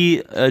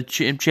be a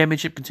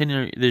championship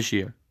contender this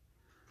year.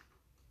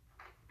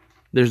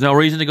 There's no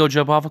reason to go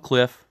jump off a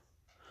cliff.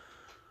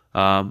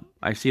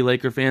 I see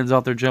Laker fans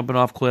out there jumping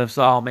off cliffs.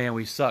 Oh man,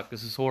 we suck.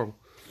 This is horrible.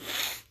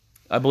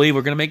 I believe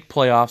we're going to make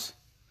playoffs,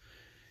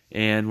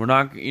 and we're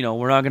not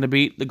going to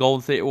beat the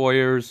Golden State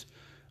Warriors,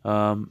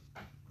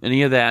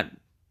 any of that.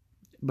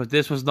 But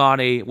this was not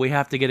we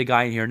have to get a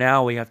guy in here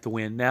now. We have to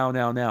win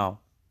now.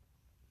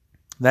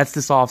 That's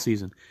this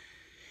offseason.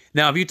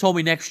 Now, if you told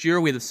me next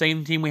year we have the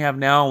same team we have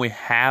now and we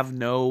have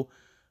no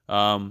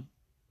other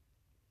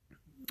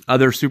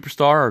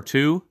superstar or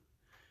two,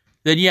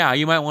 then yeah,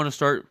 you might want to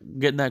start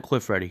getting that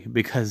cliff ready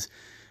because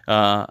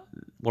we're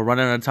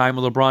running out of time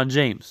with LeBron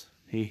James.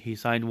 He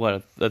signed,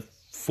 a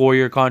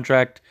 4-year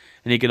contract,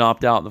 and he can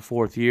opt out in the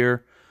 4th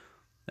year.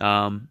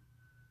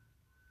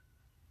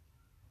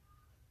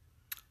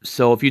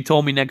 So if you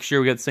told me next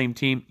year we got the same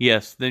team,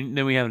 yes,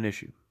 then we have an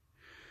issue.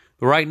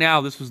 But right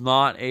now, this was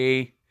not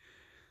a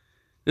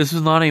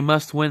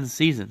must-win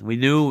season. We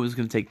knew it was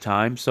going to take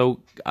time,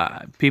 so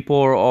people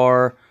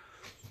are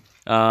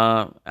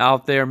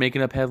out there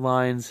making up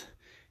headlines,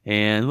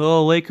 and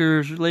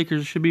Lakers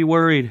should be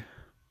worried.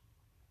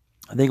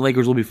 I think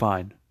Lakers will be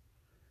fine.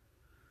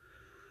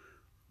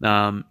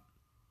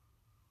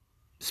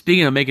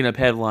 Speaking of making up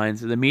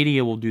headlines, the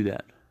media will do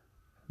that.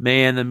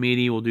 Man, the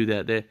media will do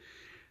that.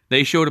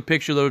 They showed a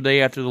picture the other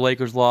day after the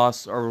Lakers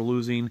lost or were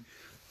losing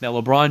that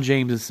LeBron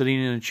James is sitting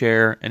in a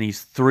chair and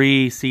he's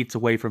 3 seats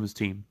away from his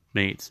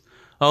teammates.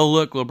 Oh,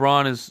 look,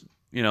 LeBron is,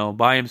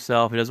 by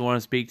himself. He doesn't want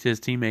to speak to his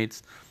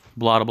teammates.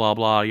 Blah, blah,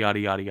 blah, yada,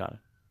 yada, yada.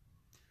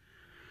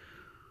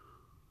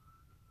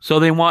 So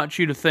they want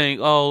you to think,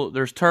 oh,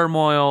 there's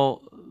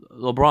turmoil.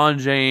 LeBron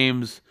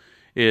James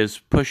is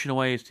pushing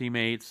away his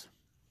teammates.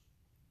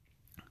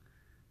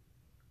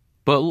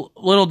 But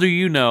little do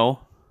you know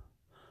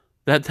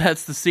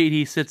that's the seat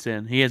he sits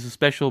in. He has a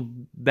special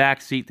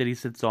back seat that he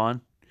sits on.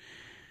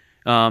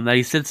 That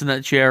he sits in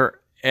that chair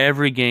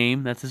every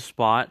game. That's his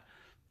spot.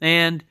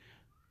 And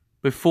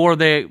before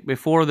the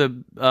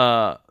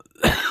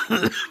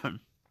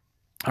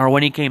or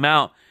when he came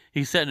out,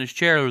 he sat in his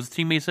chair. There was a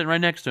teammate sitting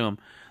right next to him.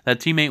 That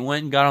teammate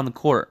went and got on the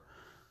court.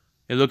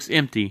 It looks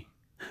empty.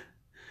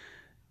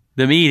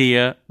 The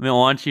media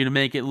wants you to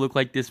make it look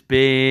like this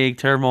big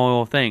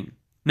turmoil thing.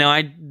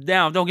 Now,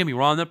 don't get me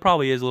wrong. There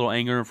probably is a little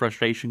anger and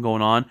frustration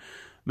going on.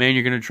 Man,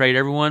 you're going to trade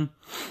everyone.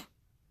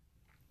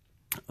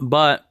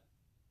 But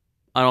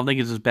I don't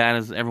think it's as bad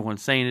as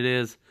everyone's saying it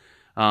is.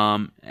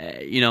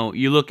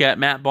 You look at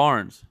Matt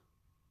Barnes.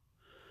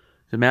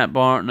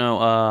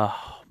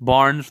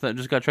 Barnes that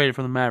just got traded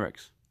from the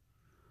Mavericks.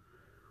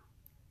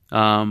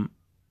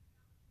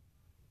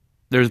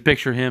 There's a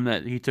picture of him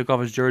that he took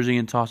off his jersey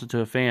and tossed it to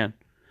a fan.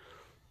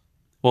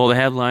 Well, the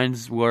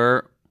headlines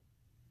were,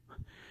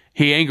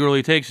 he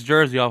angrily takes his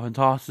jersey off and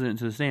tosses it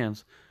into the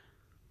stands.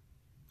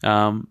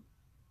 So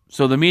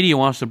the media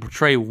wants to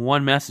portray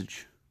one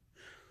message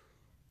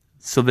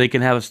so they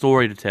can have a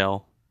story to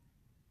tell,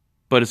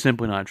 but it's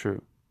simply not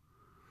true.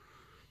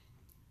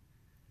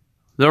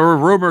 There were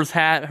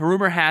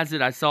rumor has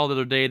it, I saw the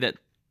other day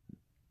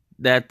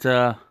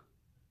that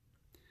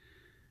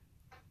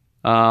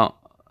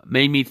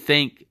made me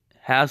think,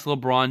 has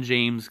LeBron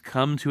James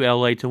come to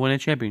LA to win a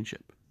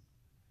championship?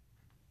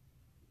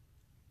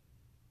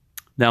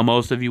 Now,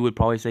 most of you would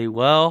probably say,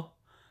 well,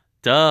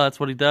 duh, that's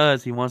what he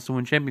does. He wants to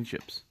win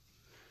championships.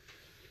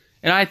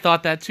 And I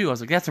thought that too. I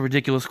was like, that's a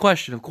ridiculous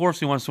question. Of course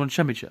he wants to win a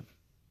championship.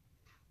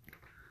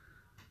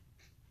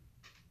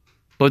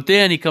 But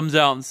then he comes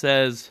out and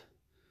says,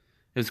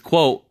 his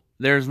quote,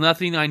 "There's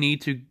nothing I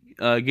need to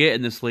get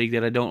in this league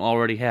that I don't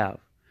already have.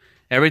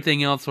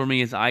 Everything else for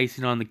me is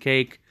icing on the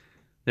cake.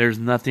 There's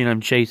nothing I'm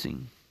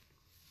chasing."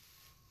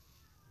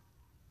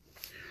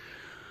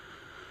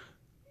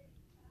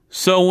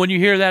 So when you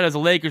hear that as a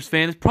Lakers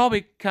fan, it's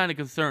probably kind of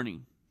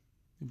concerning.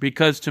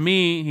 Because to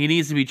me, he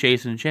needs to be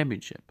chasing a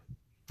championship.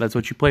 That's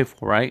what you play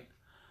for, right?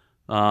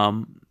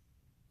 I'm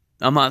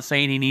not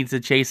saying he needs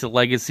to chase a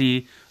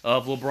legacy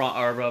of LeBron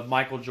or of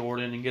Michael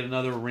Jordan and get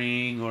another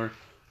ring or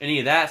any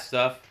of that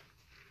stuff.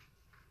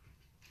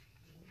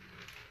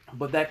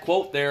 But that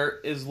quote there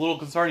is a little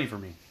concerning for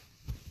me.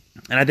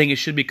 And I think it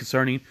should be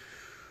concerning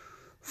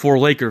for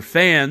Laker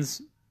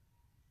fans.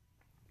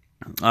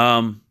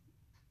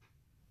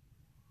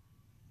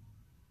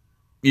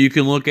 You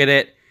can look at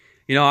it.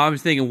 I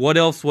was thinking, what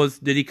else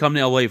did he come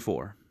to LA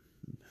for?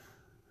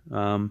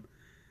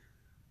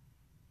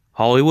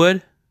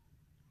 Hollywood.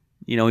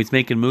 He's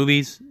making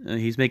movies.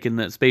 He's making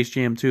that Space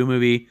Jam 2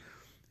 movie.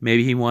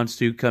 Maybe he wants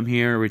to come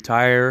here,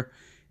 retire,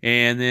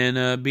 and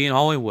then be in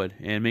Hollywood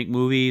and make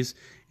movies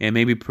and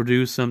maybe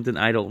produce something.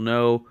 I don't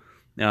know.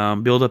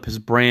 Build up his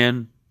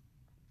brand.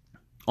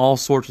 All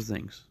sorts of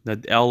things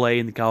that LA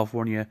and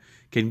California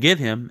can give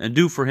him and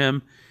do for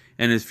him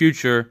and his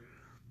future.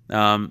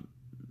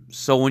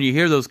 So when you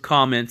hear those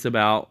comments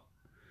about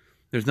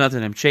there's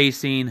nothing I'm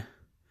chasing,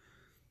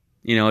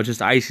 it's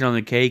just icing on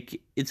the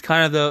cake, it's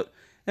kind of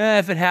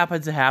if it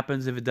happens, it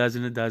happens. If it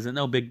doesn't, it doesn't.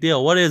 No big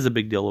deal. What is a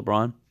big deal,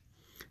 LeBron?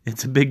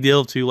 It's a big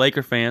deal to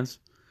Laker fans.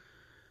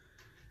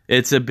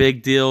 It's a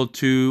big deal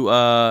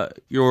to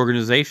your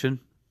organization.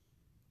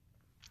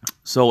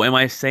 So am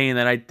I saying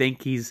that I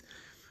think he's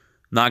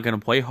not going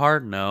to play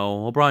hard?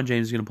 No. LeBron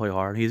James is going to play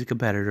hard. He's a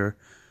competitor.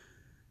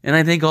 And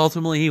I think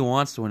ultimately he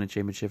wants to win a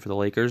championship for the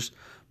Lakers.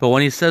 But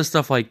when he says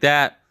stuff like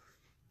that,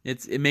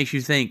 it makes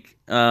you think,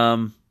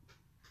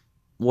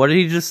 what did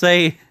he just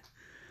say?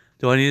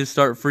 Do I need to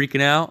start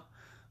freaking out?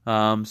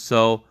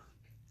 So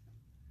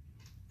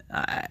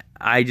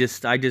I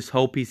just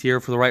hope he's here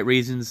for the right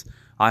reasons.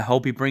 I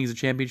hope he brings a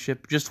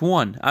championship. Just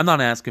one. I'm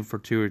not asking for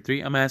 2 or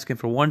 3. I'm asking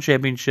for one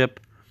championship.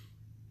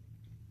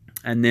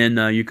 And then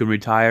you can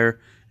retire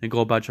and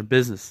go about your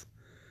business.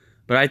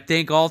 But I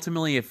think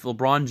ultimately if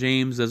LeBron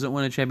James doesn't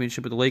win a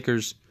championship with the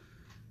Lakers,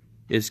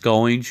 it's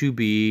going to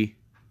be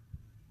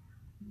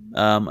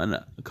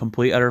a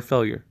complete, utter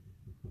failure.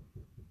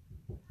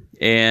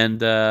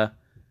 And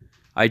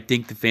I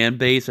think the fan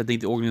base, I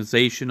think the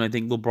organization, I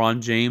think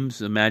LeBron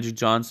James and Magic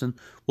Johnson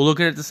will look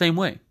at it the same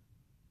way.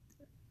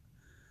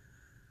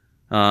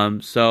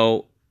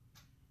 So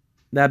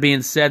that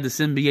being said, this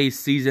NBA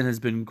season has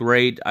been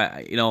great.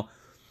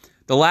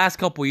 The last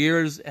couple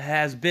years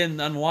has been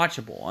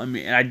unwatchable. I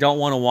mean, I don't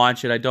want to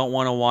watch it. I don't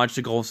want to watch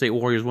the Golden State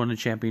Warriors win the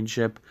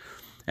championship.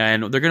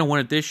 And they're going to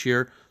win it this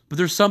year. But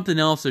there's something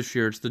else this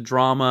year. It's the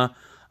drama.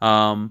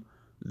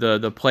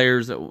 The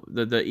players,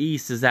 the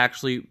East is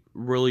actually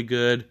really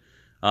good.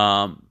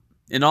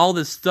 And all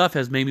this stuff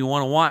has made me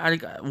want to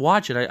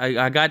watch it.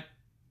 I got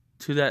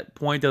to that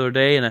point the other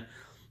day, and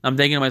I'm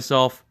thinking to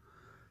myself,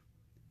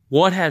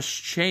 what has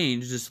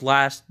changed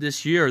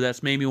this year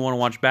that's made me want to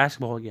watch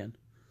basketball again?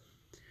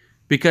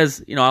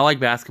 Because, I like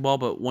basketball,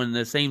 but when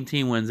the same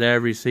team wins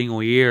every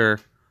single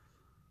year,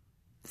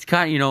 it's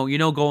kind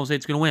of, Golden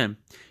State's going to win.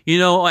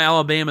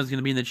 Alabama's going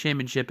to be in the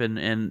championship, and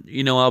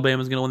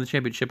Alabama's going to win the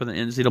championship in the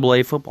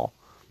NCAA football.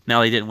 Now,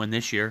 they didn't win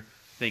this year.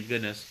 Thank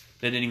goodness.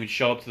 They didn't even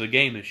show up to the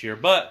game this year.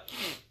 But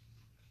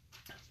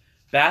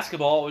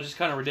basketball was just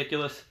kind of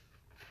ridiculous.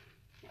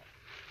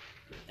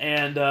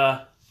 And,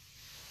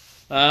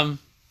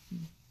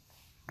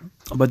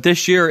 but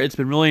this year, it's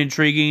been really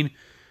intriguing.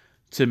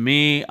 To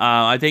me,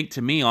 I think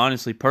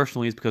honestly,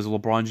 personally, it's because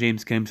LeBron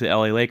James came to the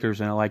LA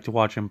Lakers and I like to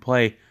watch him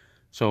play.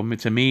 So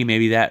to me,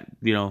 maybe that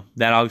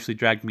obviously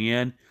dragged me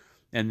in.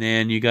 And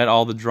then you got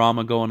all the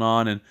drama going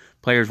on and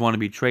players want to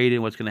be traded.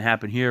 What's going to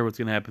happen here? What's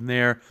going to happen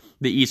there?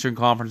 The Eastern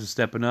Conference is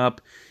stepping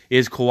up.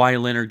 Is Kawhi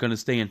Leonard going to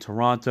stay in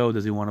Toronto?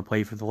 Does he want to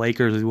play for the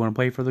Lakers? Does he want to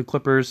play for the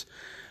Clippers?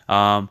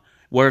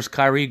 Where's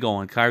Kyrie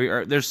going?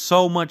 There's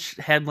so much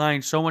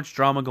headline, so much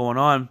drama going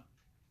on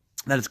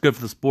that it's good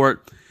for the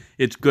sport.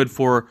 It's good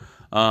for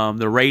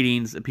the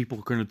ratings that people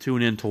are going to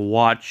tune in to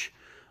watch,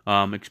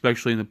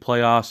 especially in the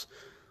playoffs.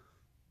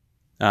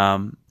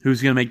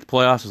 Who's going to make the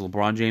playoffs? Is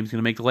LeBron James going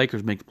to make the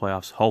Lakers make the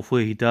playoffs?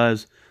 Hopefully he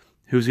does.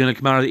 Who's going to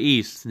come out of the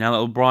East? Now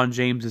that LeBron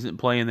James isn't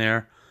playing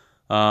there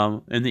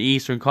in the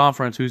Eastern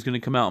Conference, who's going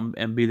to come out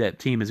and be that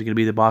team? Is it going to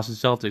be the Boston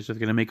Celtics? Is it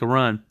going to make a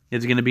run?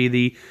 Is it going to be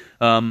the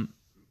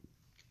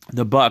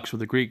Bucks with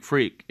the Greek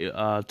Freak?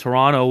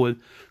 Toronto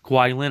with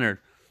Kawhi Leonard?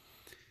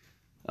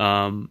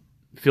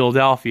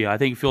 Philadelphia. I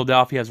think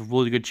Philadelphia has a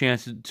really good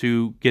chance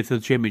to get to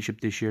the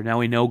championship this year. Now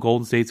we know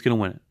Golden State's going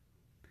to win it.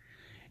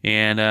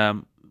 And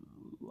I'm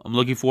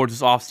looking forward to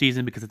this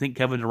offseason because I think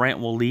Kevin Durant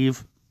will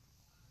leave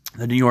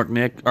the New York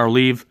Knicks, or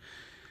leave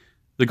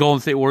the Golden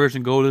State Warriors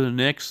and go to the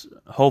Knicks.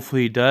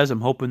 Hopefully he does.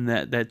 I'm hoping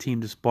that team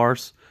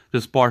disperses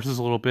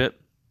a little bit.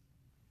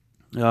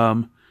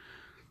 I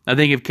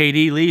think if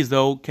KD leaves,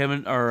 though,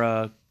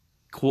 Klay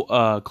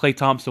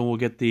Thompson will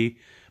get the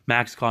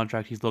max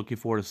contract he's looking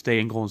for to stay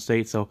in Golden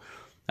State, so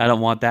I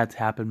don't want that to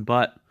happen.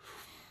 But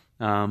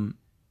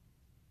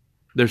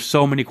there's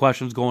so many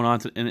questions going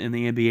on in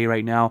the NBA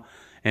right now,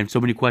 and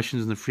so many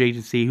questions in the free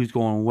agency. Who's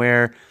going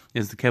where?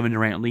 Is the Kevin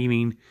Durant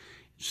leaving?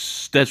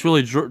 That's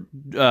really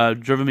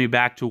driven me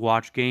back to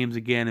watch games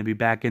again and be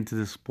back into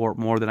the sport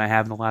more than I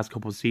have in the last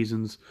couple of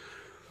seasons.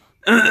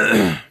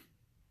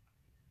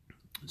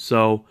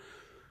 So,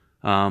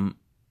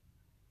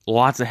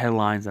 lots of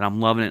headlines, and I'm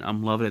loving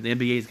it. The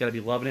NBA's got to be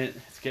loving it.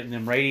 It's getting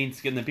them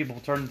ratings, getting the people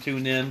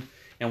tuned in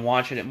and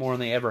watching it more than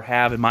they ever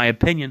have, in my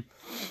opinion.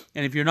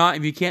 And if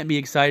you can't be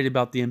excited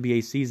about the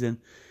NBA season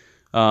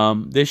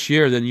this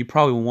year, then you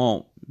probably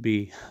won't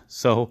be.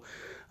 So,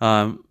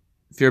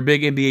 if you're a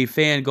big NBA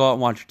fan, go out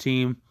and watch your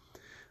team.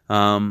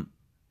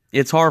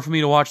 It's hard for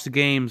me to watch the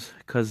games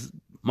because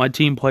my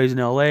team plays in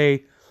LA.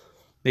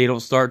 They don't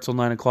start till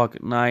 9 o'clock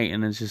at night,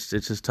 and it's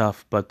just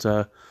tough. But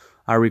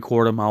I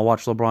record them. I'll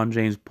watch LeBron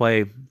James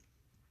play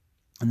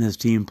and this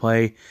team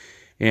play,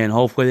 and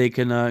hopefully they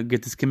can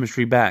get this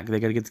chemistry back. They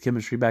got to get the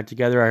chemistry back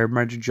together. I heard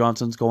Magic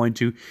Johnson's going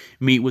to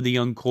meet with the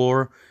young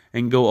core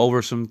and go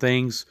over some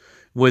things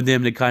with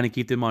them to kind of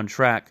keep them on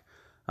track.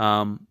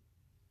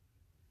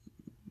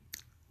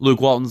 Luke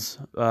Walton's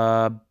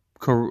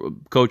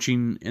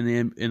coaching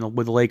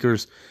with the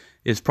Lakers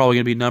is probably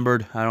going to be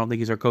numbered. I don't think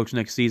he's our coach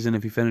next season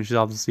if he finishes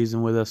off the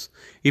season with us.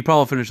 He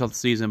probably finishes off the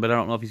season, but I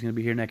don't know if he's going to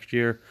be here next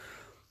year.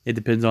 It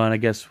depends on, I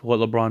guess, what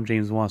LeBron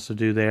James wants to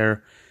do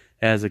there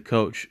as a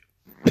coach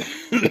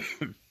and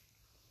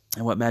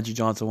what Magic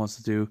Johnson wants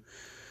to do.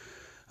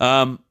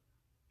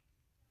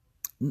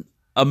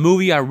 A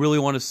movie I really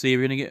want to see.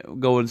 We're gonna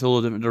go into a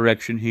little different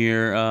direction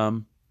here.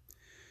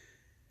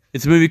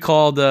 It's a movie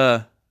called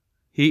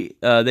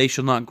They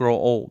Shall Not Grow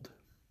Old,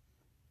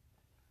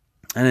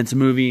 and it's a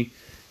movie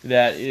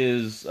that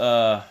is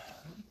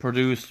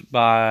produced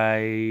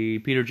by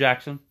Peter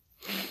Jackson,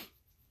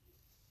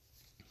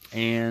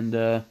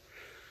 and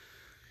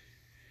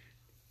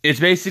it's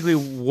basically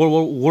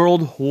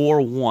World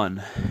War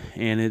One,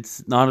 and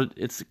it's not.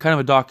 It's kind of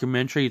a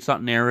documentary. It's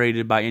not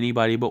narrated by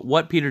anybody, but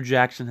what Peter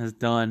Jackson has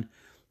done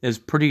is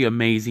pretty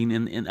amazing.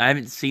 And I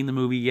haven't seen the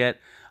movie yet.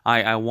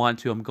 I want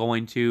to. I'm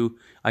going to.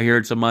 I hear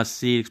it's a must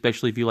see,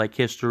 especially if you like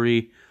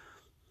history.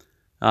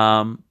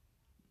 But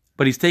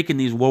he's taken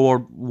these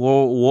World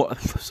War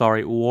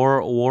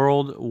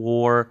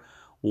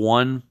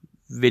One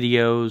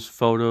videos,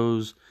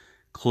 photos,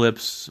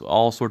 clips,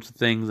 all sorts of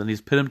things, and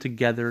he's put them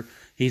together.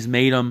 He's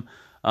made them.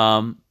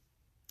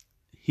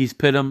 He's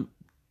put them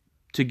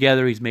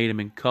together. He's made them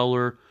in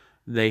color.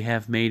 They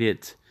have made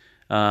it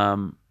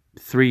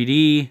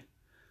 3D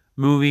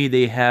movie.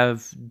 They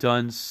have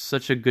done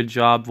such a good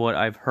job. What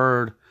I've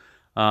heard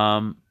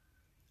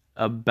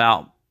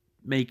about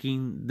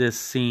making this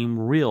seem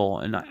real,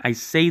 and I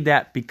say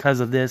that because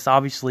of this.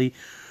 Obviously,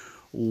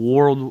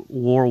 World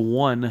War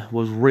One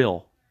was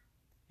real,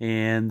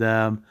 and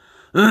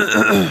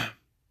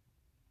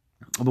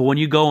but when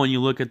you go and you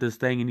look at this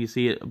thing and you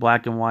see it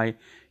black and white,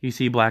 you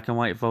see black and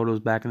white photos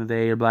back in the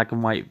day or black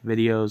and white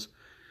videos,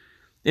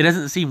 it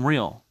doesn't seem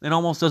real. It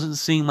almost doesn't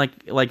seem like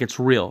it's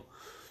real.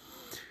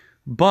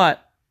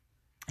 But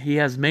he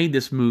has made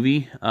this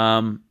movie,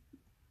 and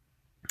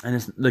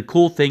the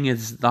cool thing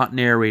is it's not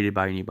narrated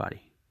by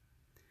anybody.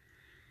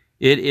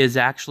 It is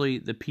actually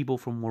the people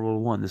from World War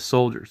One, the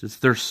soldiers. It's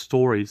their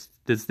stories.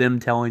 It's them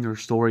telling their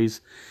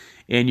stories.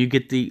 And you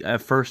get the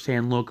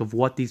first-hand look of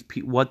what these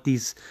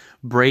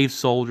brave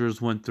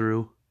soldiers went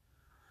through,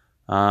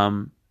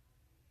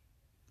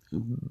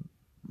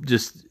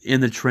 just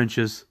in the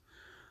trenches,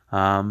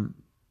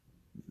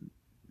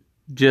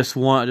 just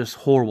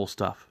horrible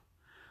stuff,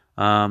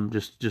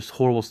 just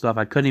horrible stuff.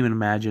 I couldn't even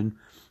imagine. And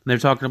they're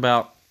talking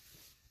about,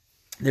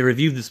 they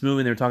reviewed this movie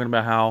and they're talking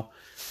about how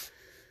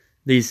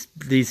these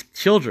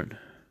children,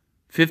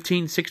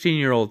 15,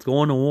 16-year-olds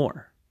going to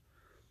war.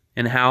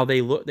 And how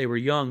they were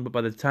young, but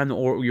by the time the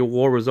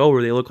war was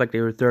over, they looked like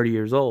they were 30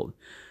 years old.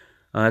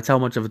 That's how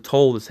much of a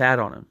toll this had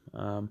on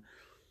them.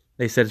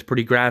 They said it's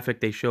pretty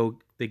graphic. They show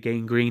the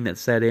gangrene that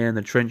set in,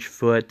 the trench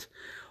foot,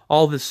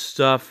 all this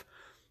stuff.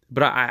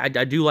 But I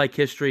do like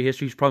history.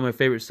 History is probably my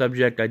favorite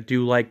subject. I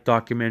do like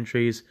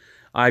documentaries.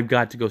 I've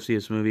got to go see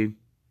this movie.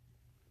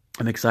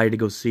 I'm excited to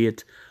go see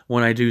it.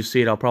 When I do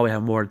see it, I'll probably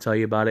have more to tell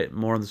you about it,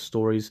 more on the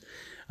stories.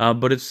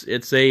 But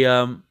it's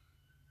a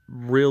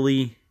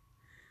really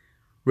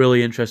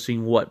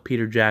interesting what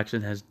Peter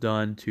Jackson has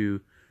done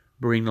to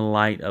bring the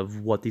light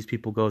of what these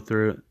people go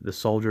through, the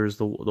soldiers,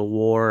 the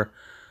war.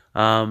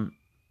 I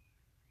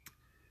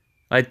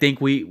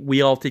think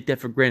we all take that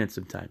for granted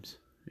sometimes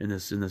in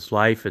this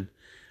life. And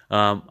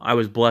I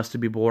was blessed to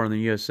be born in the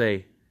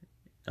USA,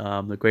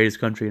 the greatest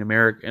country in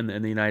America,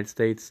 in the United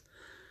States.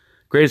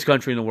 Greatest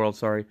country in the world,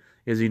 sorry,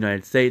 is the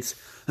United States.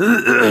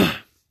 And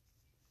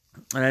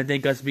I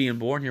think us being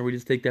born here, we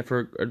just take that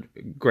for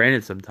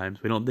granted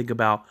sometimes. We don't think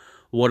about,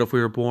 what if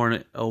we were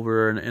born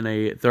over in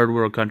a third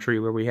world country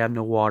where we have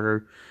no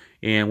water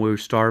and we were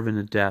starving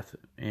to death?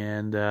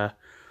 And the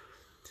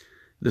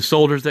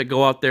soldiers that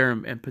go out there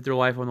and put their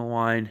life on the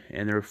line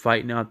and they're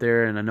fighting out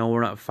there, and I know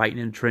we're not fighting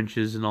in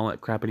trenches and all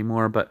that crap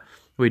anymore, but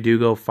we do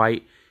go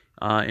fight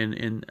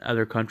in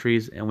other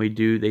countries, and they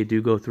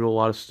do go through a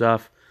lot of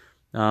stuff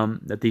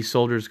that these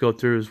soldiers go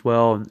through as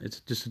well. And it's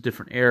just a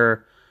different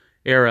era,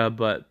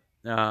 but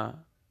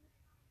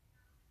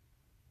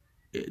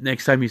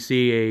next time you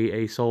see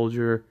a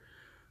soldier,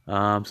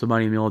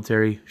 somebody in the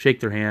military,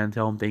 shake their hand,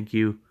 tell them thank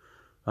you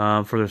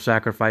for their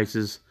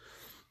sacrifices.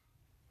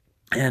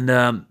 And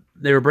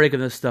they were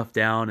breaking this stuff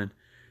down, and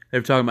they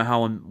were talking about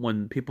how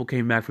when people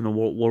came back from the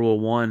World War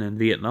One and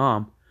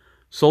Vietnam,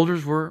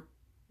 soldiers were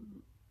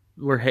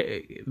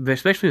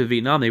especially with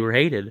Vietnam, they were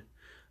hated.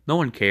 No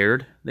one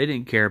cared. They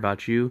didn't care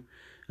about you.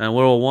 And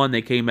World War One,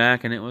 they came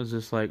back, and it was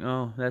just like,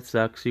 oh, that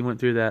sucks. You went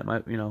through that,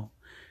 and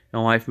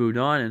life moved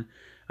on. And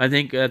I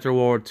think after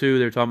World War II,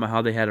 they were talking about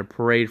how they had a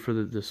parade for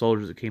the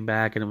soldiers that came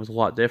back, and it was a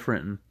lot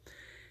different.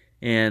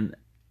 And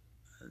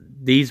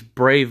these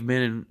brave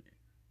men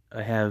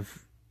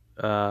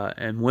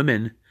and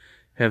women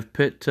have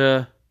put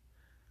their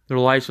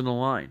lives on the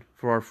line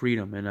for our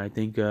freedom. And I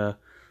think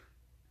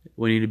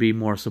we need to be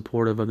more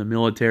supportive of the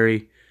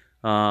military.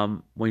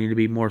 We need to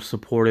be more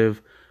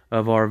supportive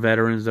of our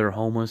veterans that are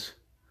homeless,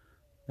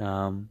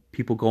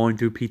 people going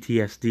through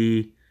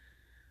PTSD,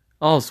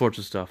 all sorts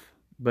of stuff.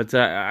 But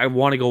I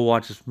want to go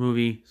watch this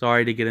movie.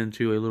 Sorry to get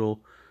into a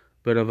little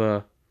bit of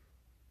a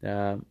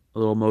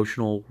little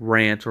emotional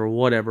rant or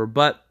whatever.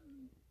 But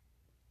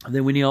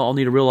then we all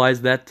need to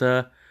realize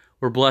that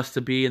we're blessed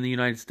to be in the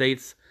United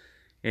States,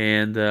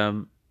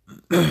 and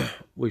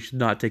we should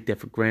not take that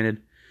for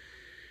granted.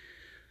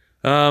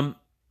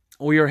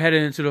 we are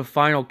heading into the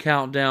final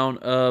countdown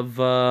of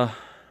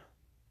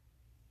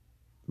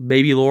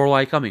baby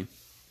Lorelai coming.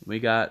 We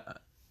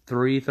got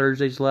 3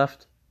 Thursdays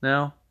left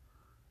now,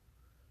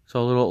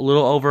 so a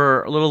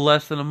little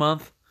less than a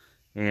month,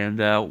 and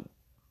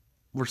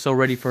we're so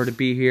ready for her to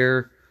be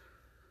here.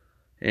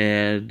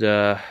 And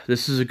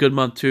this is a good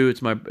month too.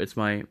 It's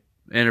my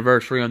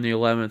anniversary on the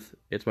 11th.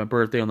 It's my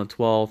birthday on the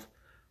 12th.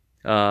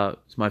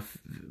 It's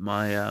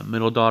my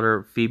middle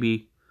daughter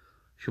Phoebe.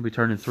 She'll be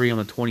turning 3 on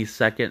the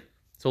 22nd.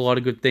 So a lot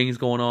of good things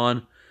going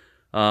on.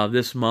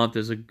 This month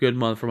is a good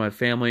month for my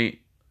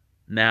family.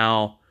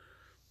 Now,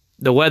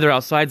 the weather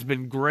outside's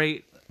been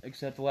great,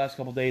 except the last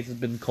couple of days it's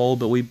been cold.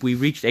 But we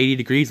reached 80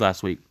 degrees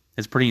last week.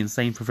 It's pretty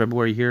insane for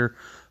February here,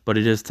 but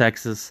it is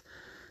Texas,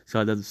 so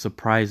it doesn't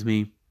surprise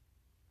me.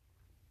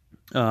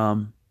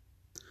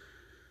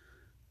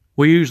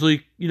 We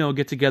usually,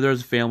 get together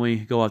as a family,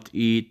 go out to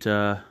eat.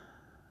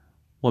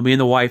 What me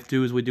and the wife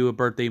do is we do a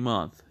birthday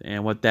month,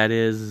 and what that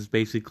is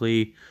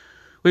basically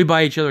we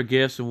buy each other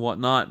gifts and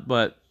whatnot.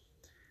 But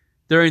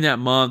during that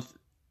month,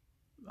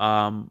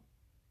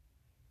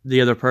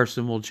 the other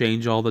person will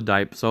change all the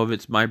diapers. So if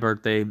it's my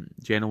birthday,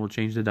 Jana will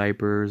change the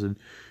diapers, and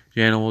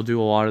Jana will do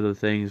a lot of the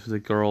things for the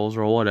girls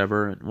or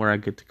whatever, where I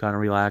get to kind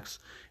of relax,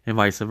 and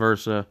vice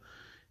versa.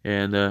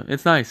 And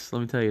it's nice. Let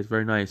me tell you, it's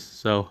very nice.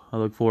 So I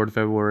look forward to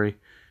February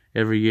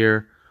every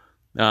year.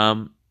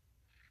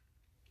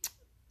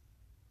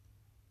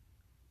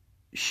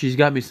 She's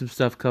got me some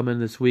stuff coming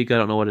this week. I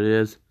don't know what it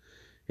is.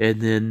 And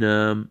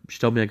then she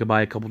told me I could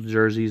buy a couple of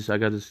jerseys. I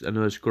know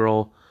this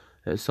girl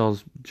that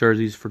sells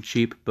jerseys for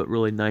cheap, but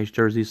really nice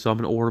jerseys. So I'm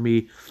gonna order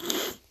me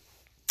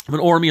a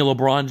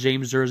LeBron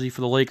James jersey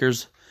for the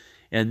Lakers.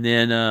 And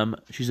then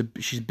she's a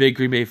big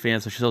Green Bay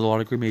fan, so she sells a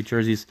lot of Green Bay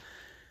jerseys.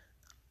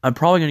 I'm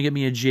probably gonna get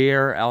me a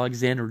Jair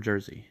Alexander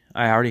jersey.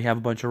 I already have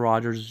a bunch of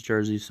Rodgers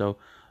jerseys, so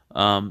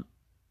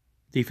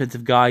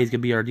defensive guy. He's gonna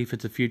be our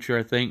defensive future,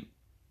 I think,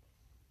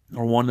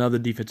 or one other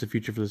defensive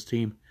future for this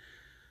team.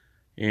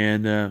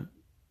 And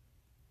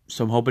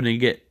so I'm hoping to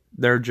get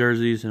their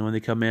jerseys, and when they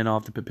come in, I'll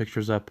have to put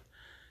pictures up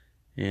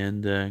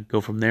and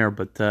go from there.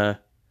 But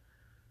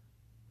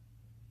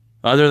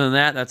other than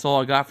that, that's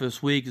all I got for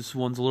this week. This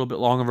one's a little bit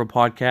longer of a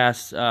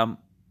podcast.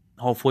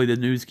 Hopefully the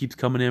news keeps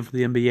coming in for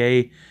the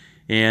NBA,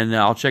 and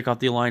I'll check out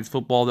the Alliance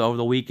football over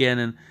the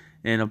weekend,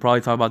 and I'll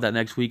probably talk about that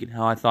next week and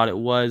how I thought it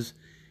was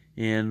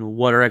and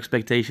what our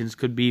expectations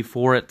could be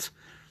for it,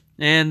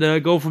 and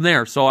go from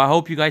there. So I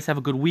hope you guys have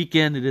a good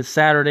weekend. It is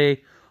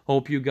Saturday.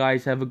 Hope you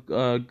guys have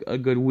a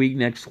good week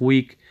next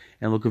week,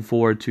 and looking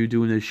forward to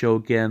doing this show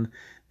again.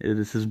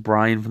 This is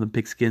Brian from the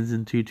Pigskins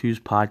and Tutus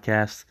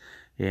podcast,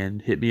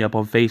 and hit me up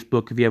on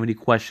Facebook if you have any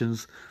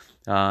questions.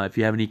 If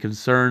you have any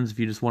concerns, if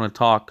you just want to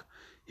talk,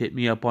 hit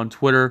me up on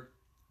Twitter,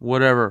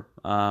 whatever.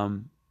 I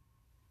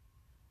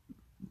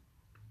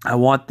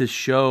want this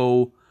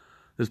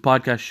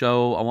podcast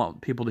show, I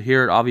want people to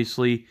hear it,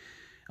 obviously,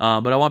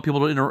 but I want people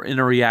to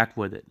interact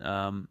with it.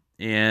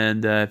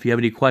 And if you have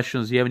any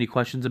questions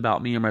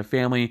about me or my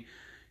family,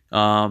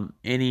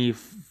 any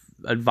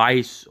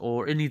advice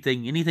or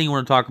anything you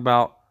want to talk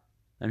about,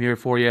 I'm here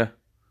for you.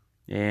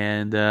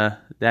 And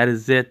that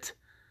is it,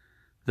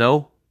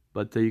 though.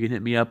 But you can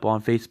hit me up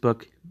on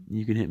Facebook.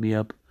 You can hit me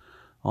up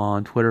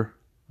on Twitter.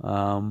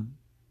 And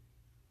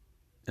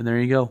there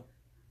you go.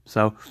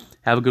 So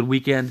have a good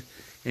weekend.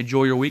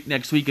 Enjoy your week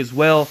next week as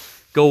well.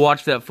 Go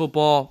watch that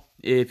football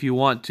if you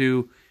want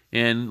to,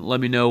 and let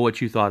me know what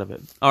you thought of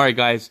it. All right,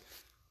 guys.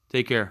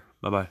 Take care.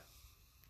 Bye-bye.